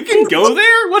 you can go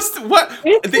there?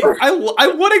 I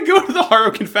want to go to the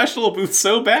Haro confessional booth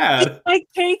so bad. It's like,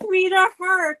 take me to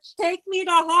Hurch. Take me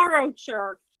to Haro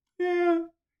Church. Yeah.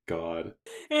 God.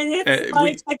 And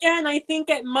it's again, I think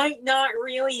it might not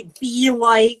really be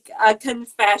like a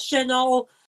confessional.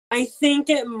 I think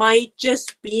it might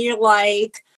just be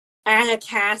like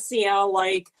Anacassia,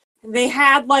 like they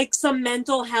had like some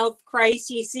mental health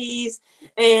crises,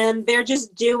 and they're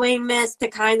just doing this to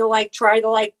kind of like try to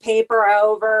like paper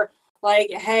over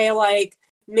like, hey, like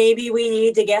maybe we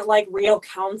need to get like real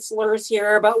counselors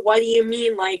here. But what do you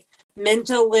mean, like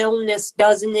mental illness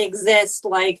doesn't exist?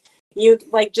 Like you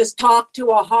like just talk to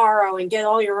a Haro and get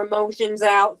all your emotions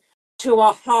out to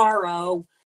a Haro,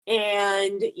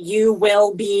 and you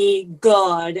will be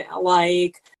good.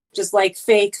 Like, just like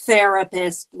fake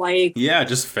therapist, like, Yeah,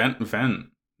 just vent and vent. And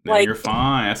like you're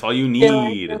fine. That's all you and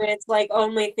need. it's like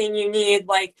only thing you need.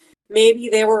 Like, maybe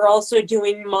they were also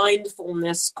doing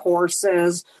mindfulness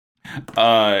courses.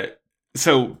 Uh,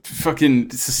 so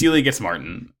fucking Cecilia gets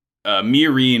Martin.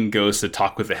 Miorine goes to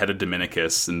talk with the head of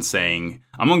Dominicus and saying,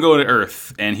 I'm gonna go to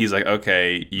Earth. And he's like,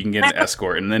 okay, you can get an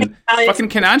escort. And then fucking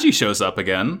Kenanji shows up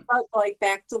again. But like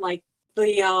back to like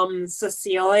the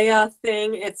Cecilia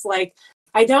thing, it's like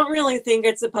I don't really think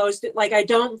it's supposed to, like, I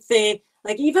don't think,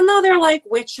 like, even though they're like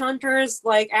witch hunters,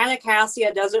 like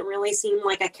Anacostia doesn't really seem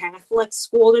like a Catholic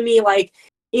school to me. Like,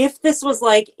 if this was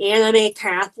like anime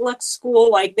Catholic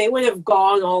school, like they would have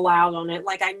gone all out on it.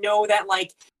 Like, I know that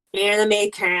like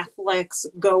anime Catholics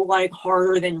go like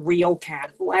harder than real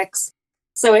Catholics.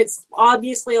 So it's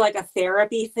obviously like a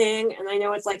therapy thing. And I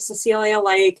know it's like, Cecilia,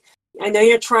 like, I know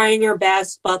you're trying your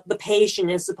best, but the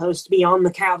patient is supposed to be on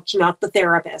the couch, not the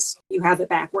therapist. You have it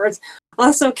backwards.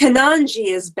 Also, Kenanji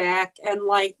is back, and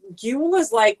like Yule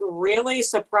is like really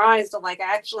surprised to like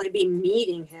actually be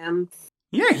meeting him.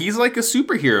 Yeah, he's like a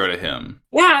superhero to him.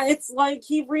 Yeah, it's like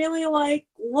he really like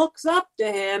looks up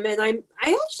to him, and I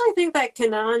actually think that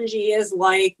Kenanji is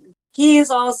like, he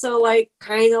is also like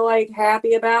kind of like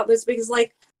happy about this, because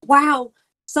like, wow,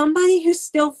 somebody who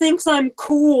still thinks I'm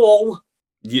cool.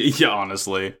 Yeah,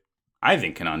 honestly, I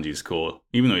think Kenanji's cool,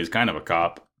 even though he's kind of a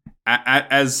cop.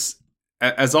 As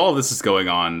all of this is going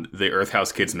on, the Earth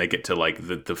House kids make it to like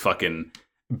the fucking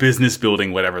business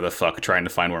building, whatever the fuck, trying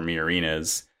to find where Miorine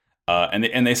is.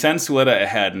 And they send Suletta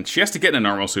ahead, and she has to get in a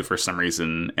normal suit for some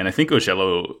reason. And I think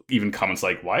Ojello even comments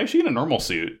like, "Why is she in a normal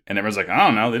suit?" And everyone's like, "I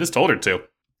don't know. They just told her to."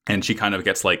 And she kind of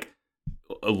gets like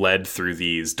led through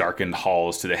these darkened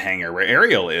halls to the hangar where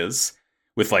Ariel is,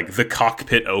 with like the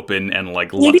cockpit open and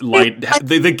like light.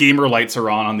 The gamer lights are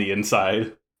on the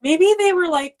inside. Maybe they were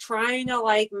like trying to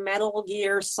like Metal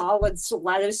Gear Solid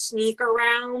Suletta sneak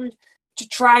around to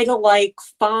try to like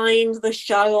find the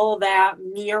shuttle that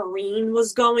Miorine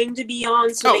was going to be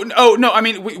on. So no! I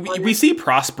mean, we see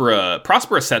Prospera.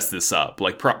 Prospera sets this up.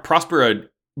 Like Prospera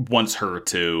wants her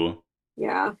to.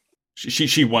 Yeah.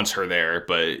 She wants her there,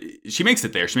 but she makes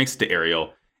it there. She makes it to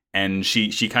Ariel, and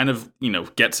she kind of, you know,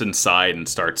 gets inside and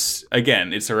starts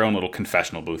again. It's her own little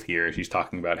confessional booth here. She's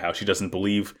talking about how she doesn't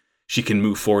believe she can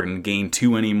move forward in Game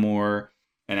 2 anymore,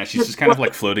 and as she's just kind of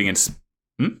like floating in.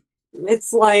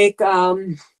 It's like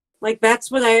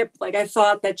that's what I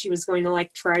thought that she was going to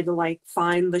like try to like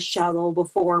find the shuttle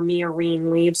before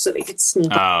Miorine leaves so they could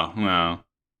sneak. Oh well.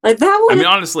 Like that would. I mean,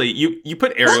 honestly, you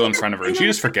put Ariel in front of her, and she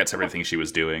just forgets everything she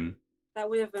was doing. That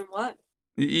would have been what?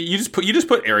 You just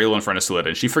put Ariel in front of Suletta,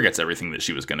 and she forgets everything that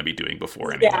she was going to be doing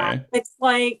before anyway. Yeah, it's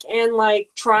like, and like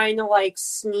trying to like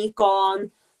sneak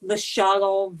on the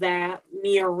shuttle that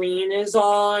Miorine is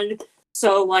on,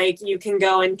 so like you can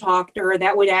go and talk to her.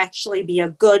 That would actually be a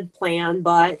good plan,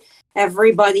 but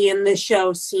everybody in the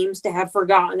show seems to have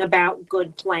forgotten about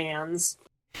good plans.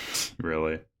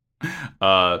 Really?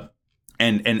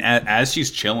 And as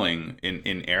she's chilling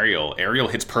in Ariel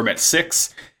hits Permit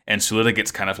 6, and Suletta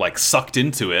gets kind of like sucked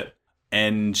into it,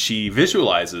 and she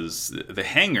visualizes the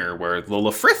hangar where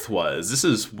Lola Frith was. This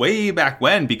is way back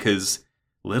when, because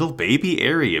little baby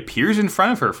Ari appears in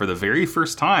front of her for the very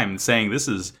first time, saying this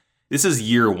is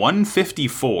year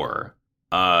 154.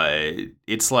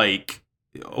 It's like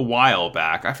a while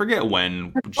back. I forget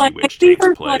when G-Witch takes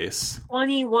place. Like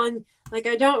 21. Like,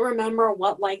 I don't remember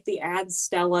what like the Ad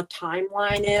Stella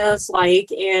timeline is. Like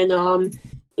in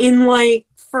like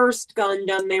First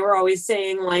Gundam, they were always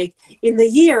saying like in the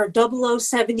year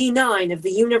 0079 of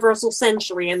the Universal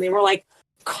Century, and they were like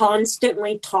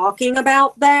constantly talking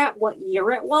about that, what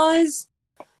year it was.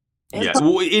 And yeah,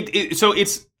 well, so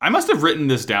it's, I must have written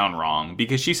this down wrong,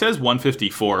 because she says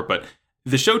 154, but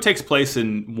the show takes place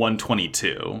in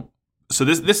 122. So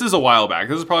this is a while back.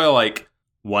 This is probably like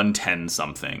 110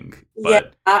 something.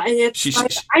 But yeah, and it's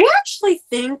I actually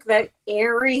think that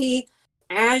Ari,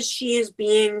 as she is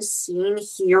being seen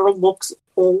here, looks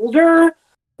older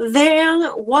than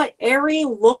what Ari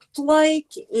looked like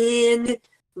in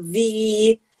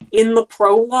the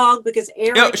prologue, because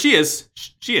Ari, no, she is.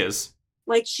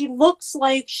 Like, she looks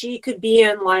like she could be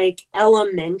in like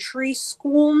elementary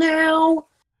school now.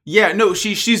 Yeah, no,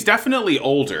 she's definitely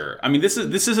older. I mean, this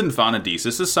isn't Vanadis.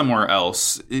 This is somewhere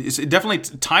else. It's definitely,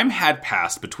 time had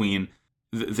passed between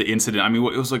the incident. I mean,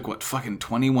 it was like, what, fucking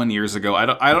 21 years ago. I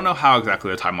don't know how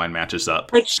exactly the timeline matches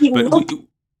up. Like, she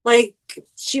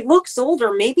looks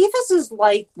older. Maybe this is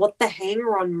like what the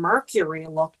hangar on Mercury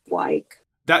looked like.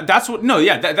 That's what. No,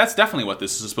 yeah, that's definitely what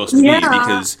this is supposed to be,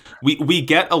 because we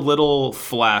get a little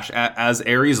flash as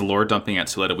Aries lore dumping at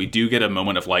Suletta. We do get a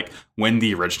moment of like when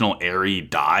the original Aerie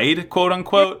died, quote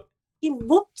unquote. He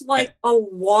looked like a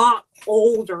lot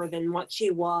older than what she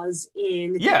was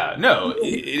in. Yeah, no,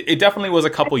 it definitely was a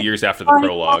couple years after the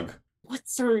prologue.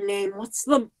 What's her name? What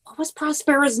was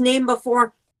Prospera's name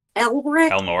before?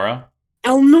 Elric?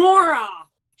 Elnora.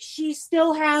 She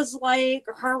still has like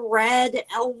her red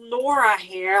Elnora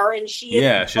hair, and she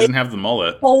doesn't have the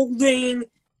mullet. Holding,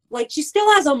 like, she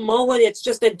still has a mullet. It's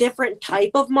just a different type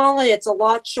of mullet. It's a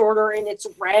lot shorter and it's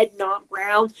red, not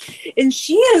brown. And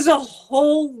she is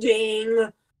holding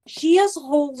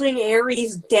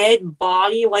Aries' dead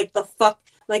body like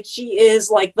she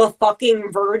is like the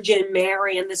fucking Virgin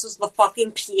Mary, and this is the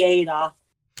fucking Pieta.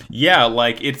 Yeah,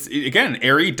 like again,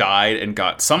 Aerie died and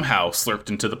got somehow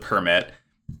slurped into the permit.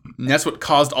 And that's what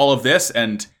caused all of this,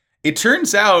 and it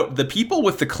turns out the people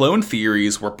with the clone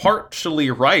theories were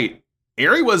partially right.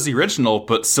 Aerie was the original,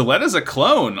 but Suletta's a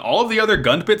clone. All of the other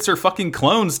Gundbits are fucking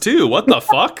clones too. What the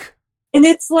fuck? And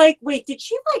it's like, wait, did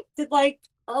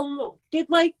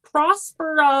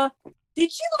Prospera,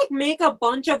 did she like make a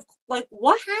bunch of, like,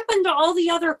 what happened to all the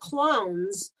other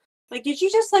clones? Like, did she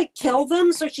just like kill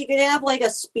them so she could have like a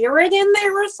spirit in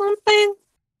there or something?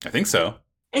 I think so.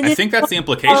 And I think that's the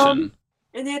implication.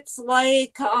 And it's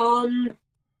like,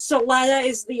 Suletta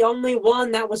is the only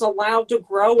one that was allowed to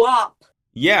grow up.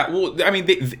 Yeah, well, I mean,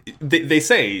 they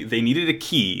say they needed a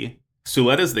key.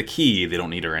 Suletta's the key. They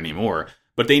don't need her anymore.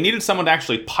 But they needed someone to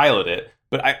actually pilot it.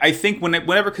 But I think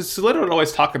whenever, because Suletta would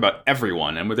always talk about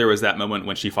everyone, and there was that moment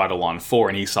when she fought Elan 4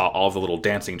 and he saw all the little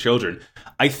dancing children.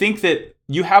 I think that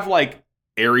you have, like,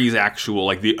 Aerie's actual,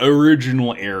 like, the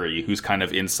original Aerie, who's kind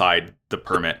of inside the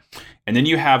permit. And then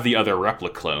you have the other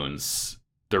Repla clones.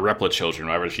 The Repla children,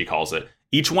 whatever she calls it.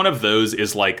 Each one of those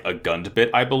is like a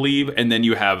Gundbit, I believe. And then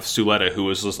you have Suletta, who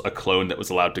was just a clone that was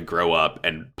allowed to grow up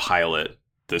and pilot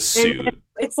the suit.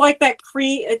 It's like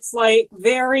it's like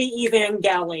very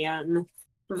Evangelion.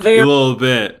 A little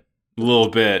bit.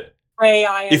 Ray,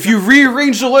 if you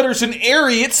rearrange the letters in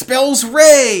Aerie, it spells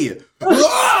Ray!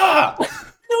 Ah!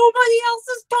 Nobody else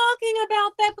is talking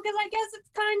about that because I guess it's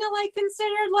kind of like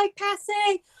considered like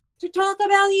passé to talk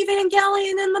about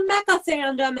Evangelion in the mecha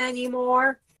fandom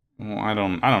anymore. Well, I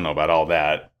don't know about all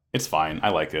that. It's fine. I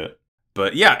like it.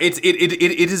 But yeah, it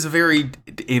is a very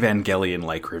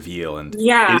Evangelion-like reveal, and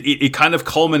it kind of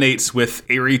culminates with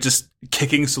Aerie just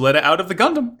kicking Suletta out of the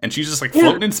Gundam, and she's just like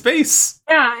floating in space.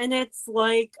 Yeah, and it's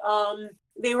like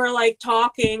they were like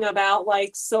talking about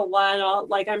like Suletta.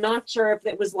 Like, I'm not sure if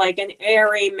it was like an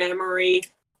Aerie memory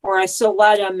or a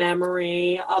Suletta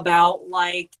memory about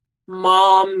like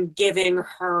Mom giving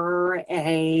her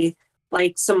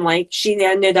she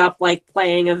ended up like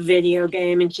playing a video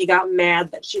game and she got mad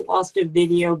that she lost a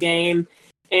video game,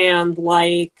 and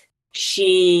like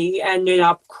she ended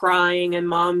up crying and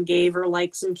Mom gave her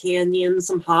like some candy and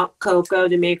some hot cocoa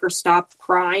to make her stop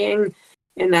crying.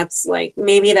 And that's like,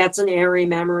 maybe that's an Aerie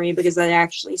memory because that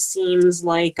actually seems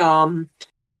like Mom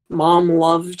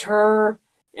loved her,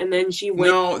 and then she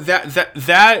went. No,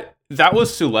 that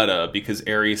was Suletta, because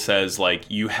Aerie says,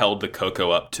 like, you held the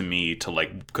cocoa up to me to,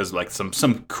 like, because, like, some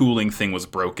cooling thing was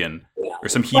broken, or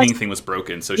some heating thing was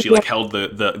broken, so she, like, held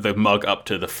the mug up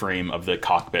to the frame of the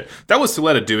cockpit. That was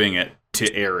Suletta doing it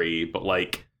to Aerie, but,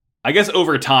 like, I guess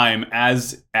over time,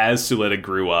 as Suletta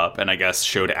grew up, and I guess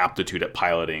showed aptitude at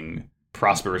piloting,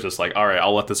 Prosper was just like, all right,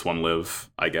 I'll let this one live,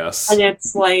 I guess. And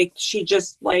it's, like, she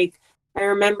just, like, I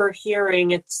remember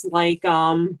hearing, it's, like,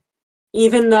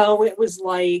 even though it was,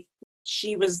 like,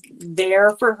 she was there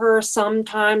for her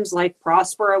sometimes, like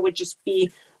Prospera would just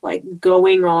be like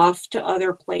going off to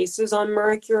other places on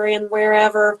Mercury and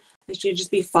wherever, and she'd just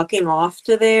be fucking off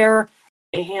to there,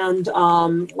 and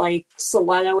like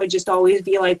Suletta would just always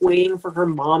be like waiting for her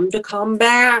mom to come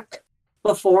back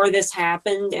before this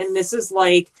happened. And this is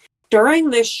like,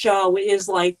 during this show, it is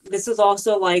like, this is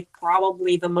also like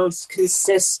probably the most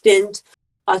consistent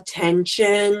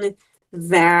attention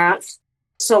that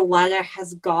Suletta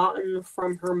has gotten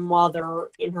from her mother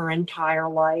in her entire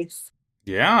life.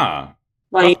 Yeah.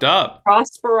 Like, fucked up.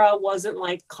 Prospera wasn't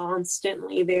like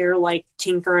constantly there, like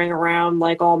tinkering around,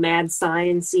 like all mad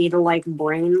science-y to like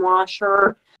brainwash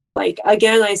her. Like,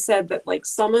 again, I said that like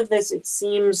some of this, it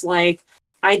seems like,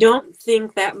 I don't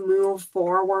think that move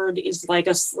forward is like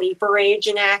a sleeper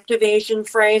agent activation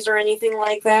phrase or anything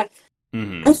like that.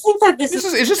 Mm-hmm. I think that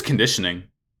it's just conditioning.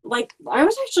 Like, I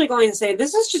was actually going to say,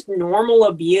 this is just normal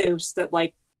abuse that,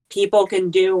 like, people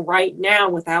can do right now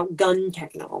without gun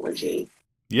technology.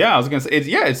 Yeah, I was going to say,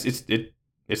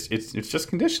 it's just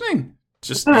conditioning.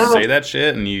 Just you say that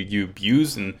shit and you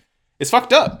abuse, and it's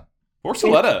fucked up. Poor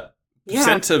Suletta. Yeah.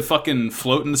 Sent to fucking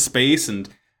float into space and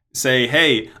say,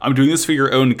 hey, I'm doing this for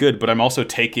your own good, but I'm also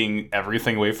taking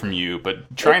everything away from you.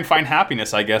 But try and find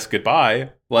happiness, I guess. Goodbye.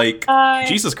 Like,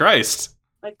 Jesus Christ.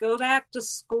 Like, go back to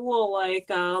school. Like,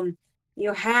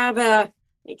 you have a,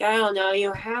 like, I don't know,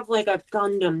 you have, like, a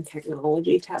Gundam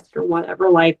technology test or whatever.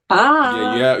 Like,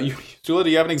 bye. Yeah. Suletta,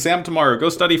 you have an exam tomorrow. Go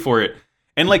study for it.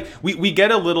 And, like, we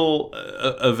get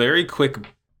a very quick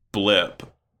blip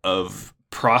of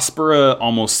Prospera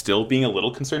almost still being a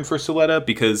little concerned for Suletta,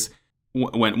 because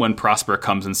when Prospera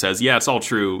comes and says, yeah, it's all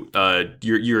true,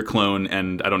 you're a clone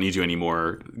and I don't need you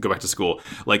anymore, go back to school.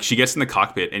 Like, she gets in the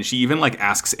cockpit and she even, like,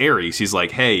 asks Aerie, she's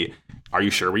like, hey, are you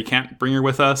sure we can't bring her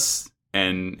with us?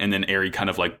 And then Aerie kind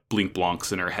of, like, blink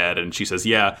blonks in her head and she says,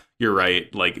 yeah, you're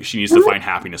right. Like, she needs to find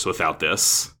happiness without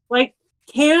this. Like,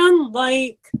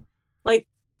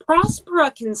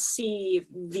 Prospera can see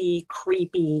the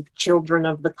creepy children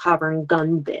of the Cavern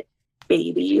Gunbit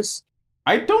babies.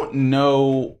 I don't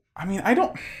know. I mean, I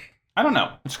don't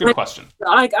know. It's a good question.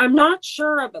 Like, I'm not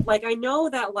sure, but, like, I know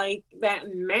that, like,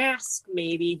 that mask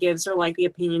maybe gives her, like, the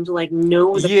opinion to, like,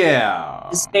 know that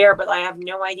it's there, but I have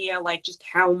no idea, like, just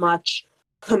how much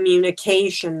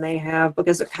communication they have,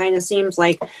 because it kind of seems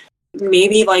like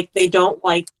maybe, like, they don't,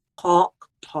 like, talk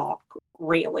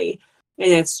really.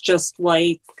 And it's just,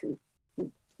 like,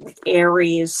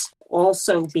 Aries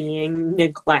also being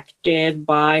neglected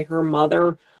by her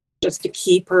mother just to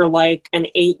keep her, like, an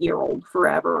 8-year-old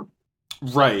forever.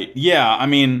 Right. Yeah. I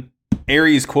mean,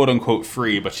 Aries quote unquote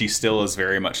free, but she still is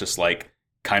very much just, like,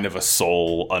 kind of a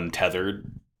soul untethered.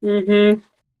 Mm-hmm.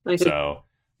 So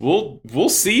we'll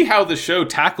see how the show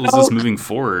tackles this moving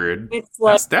forward. It's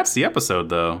like, that's the episode,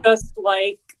 though. Just,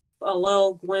 like, a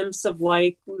little glimpse of,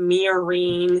 like,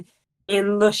 Miorine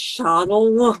in the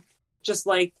shuttle, just,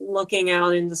 like, looking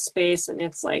out into space, and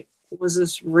it's like, was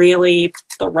this really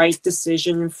the right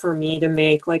decision for me to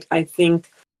make? Like, I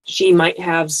think she might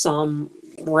have some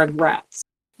regrets,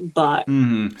 but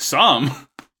some.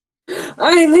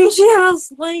 I think she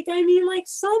has, like, I mean, like,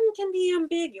 some can be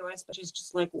ambiguous, but she's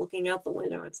just, like, looking out the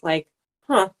window. It's like,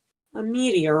 a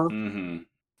meteor.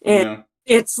 And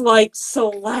it's like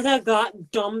Suletta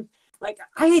got dumped. Like,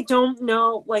 I don't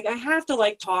know. Like, I have to,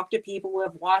 like, talk to people who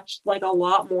have watched, like, a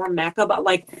lot more mecha, but,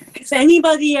 like, has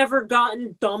anybody ever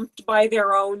gotten dumped by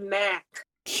their own mech?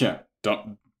 Yeah,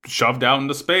 shoved out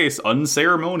into space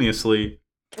unceremoniously.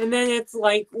 And then it's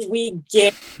like, we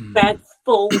get that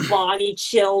full body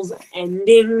chills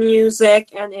ending music,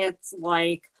 and it's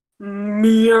like,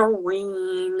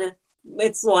 Miorine.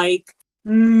 It's like,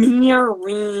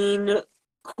 Miorine,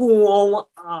 cool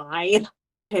eye,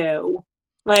 too.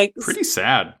 Like, pretty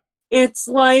sad. It's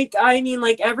like, I mean,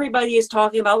 like, everybody is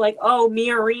talking about, like, oh,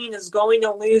 Miorine is going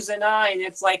to lose an eye, and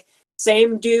it's like,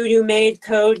 same dude who made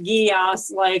Code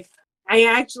Geass. Like, I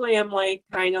actually am, like,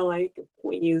 kind of like,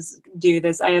 please do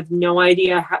this. I have no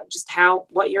idea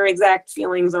what your exact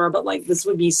feelings are, but, like, this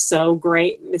would be so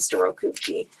great, Mr.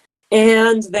 Okuchi.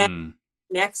 And then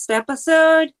next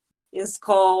episode is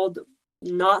called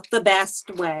Not the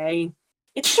Best Way.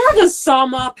 It's sure to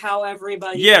sum up how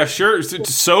everybody... Yeah, sure.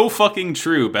 It's so fucking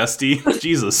true, bestie.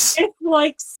 Jesus. It's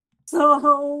like,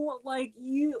 so, like,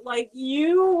 you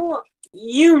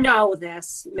know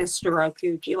this, Mr.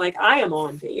 Okuchi. Like, I am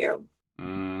on to you.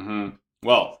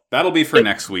 Well, that'll be for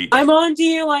next week. I'm on to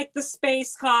you like the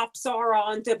space cops are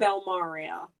on to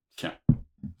Belmaria. Yeah.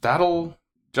 That'll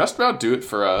just about do it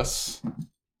for us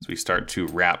as we start to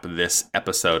wrap this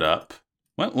episode up.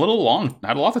 Went a little long.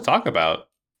 Had a lot to talk about.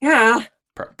 Yeah.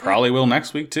 Probably will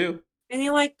next week, too. Any,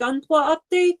 like, Gunpla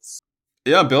updates?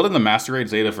 Yeah, building the Master Grade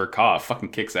Zeta for Ka fucking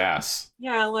kicks ass.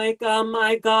 Yeah, like,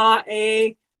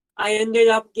 I ended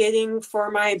up getting, for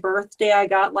my birthday, I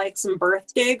got, like, some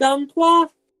birthday Gunpla.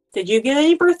 Did you get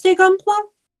any birthday Gunpla?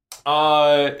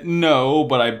 No,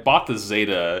 but I bought the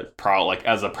Zeta like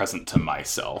as a present to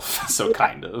myself, so yeah.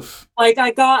 Kind of. Like,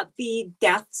 I got the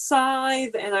Death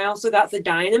Scythe, and I also got the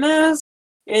Dynamis.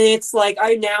 And it's like,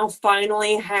 I now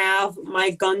finally have my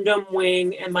Gundam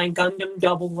Wing and my Gundam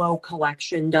Double O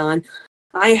collection done.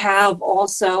 I have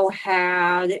also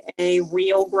had a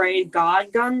real grade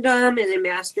God Gundam and a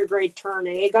Master Grade Turn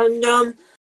A Gundam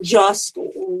just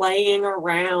laying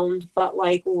around. But,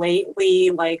 like,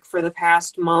 lately, like, for the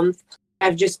past month,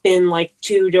 I've just been, like,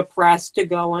 too depressed to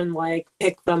go and, like,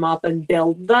 pick them up and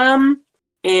build them.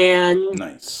 And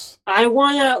nice. I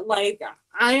want to, like,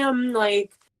 I am,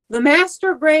 like, the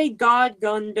Master Grade God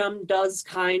Gundam does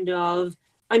kind of...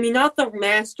 I mean, not the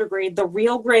Master Grade, the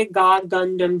real grade God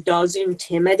Gundam does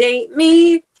intimidate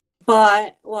me.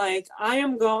 But like I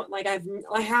am going like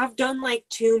I have done like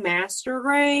 2 master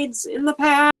grades in the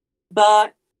past,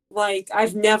 but like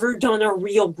I've never done a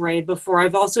real grade before.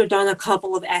 I've also done a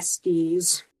couple of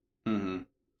SDs. Mm-hmm.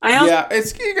 I also, Yeah,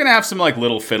 you're gonna have some like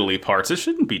little fiddly parts. It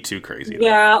shouldn't be too crazy.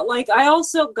 yeah, like I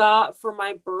also got for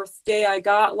my birthday, I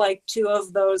got like 2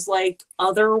 of those like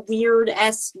other weird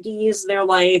SDs. They're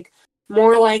like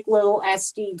more like little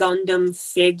SD Gundam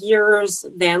figures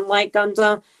than like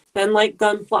Gundam, than like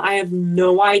Gunpla. I have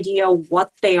no idea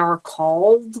what they are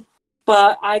called,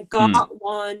 but I got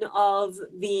one of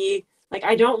the like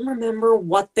I don't remember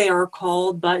what they are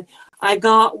called, but I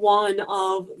got one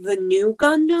of the new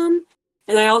Gundam.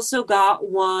 And I also got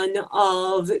one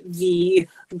of the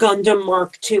Gundam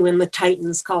Mark II in the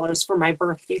Titans colors for my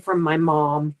birthday from my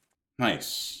mom.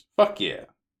 Nice. Fuck yeah.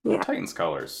 Yeah. Titans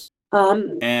colors.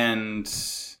 Um, And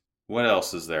what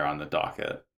else is there on the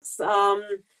docket?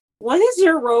 what is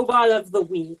your robot of the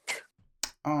week?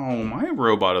 Oh, my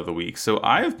robot of the week. So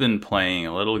I've been playing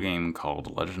a little game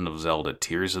called Legend of Zelda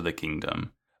Tears of the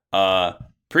Kingdom.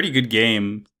 Pretty good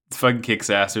game. It fucking kicks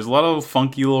ass. There's a lot of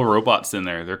funky little robots in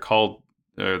there. They're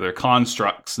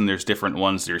constructs, and there's different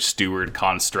ones. There's steward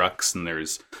constructs, and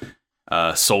there's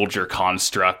soldier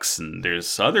constructs, and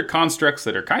there's other constructs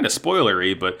that are kind of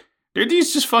spoilery, but they're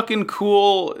these just fucking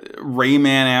cool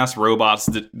Rayman-ass robots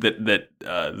that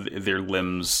their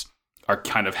limbs are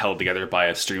kind of held together by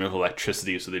a stream of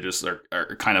electricity, so they just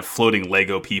are kind of floating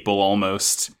Lego people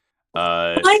almost.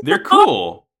 They're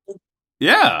cool.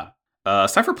 Yeah.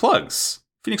 It's time for plugs.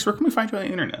 Phoenix, where can we find you on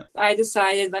the internet? I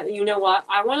decided that, you know what,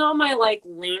 I want all my like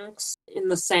links in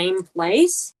the same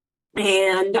place,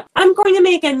 and I'm going to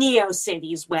make a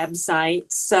NeoCities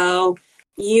website, so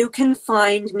you can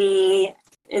find me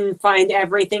and find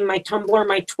everything, my Tumblr,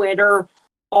 my Twitter,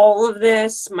 all of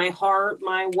this, my heart,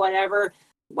 my whatever.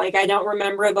 Like, I don't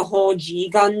remember the whole G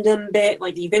Gundam bit.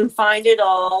 Like, you can find it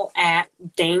all at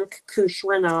Dank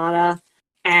Kushranada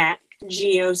at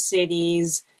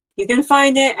GeoCities. You can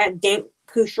find it at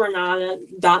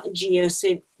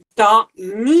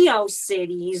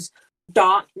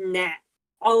dankkushranada.neocities.net.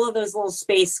 All of those little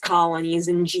space colonies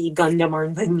in G Gundam are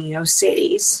the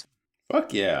NeoCities.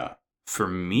 Fuck yeah. For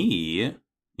me,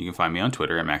 you can find me on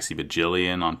Twitter at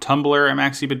MaxyBajillion, on Tumblr at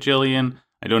MaxyBajillion.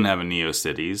 I don't have a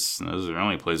NeoCities. Those are the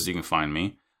only places you can find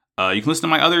me. You can listen to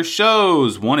my other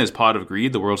shows. One is Pod of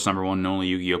Greed, the world's #1 and only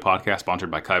Yu-Gi-Oh! Podcast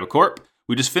sponsored by Kaiba Corp.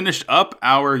 We just finished up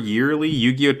our yearly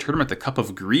Yu-Gi-Oh! Tournament, the Cup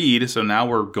of Greed, so now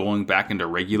we're going back into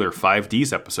regular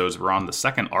 5Ds episodes. We're on the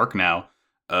second arc now.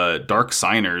 Dark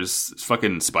Signers,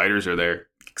 fucking spiders are there.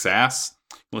 Kicks ass.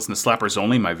 Listen to Slappers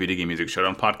Only, my video game music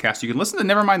showdown podcast. You can listen to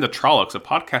Nevermind the Trollocs, a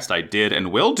podcast I did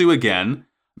and will do again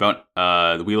about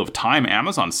the Wheel of Time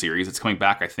Amazon series. It's coming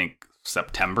back, I think,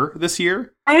 September this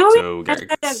year. I always said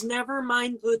that as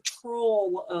Nevermind the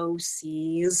Troll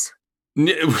OCs.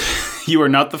 You are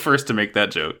not the first to make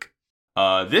that joke.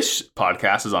 This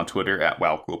podcast is on Twitter at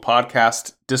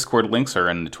WowCoolPodcast. Discord links are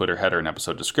in the Twitter header and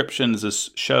episode descriptions. This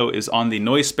show is on the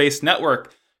Noise Space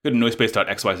Network. Go to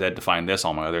noisepace.xyz to find this,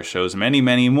 all my other shows, many,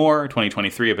 many more.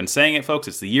 2023, I've been saying it, folks.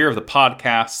 It's the year of the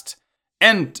podcast.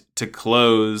 And to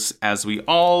close, as we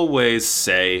always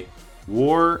say,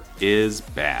 war is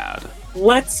bad.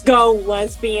 Let's go,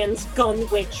 lesbians, gun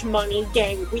witch, money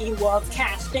gang. We love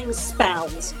casting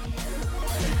spells.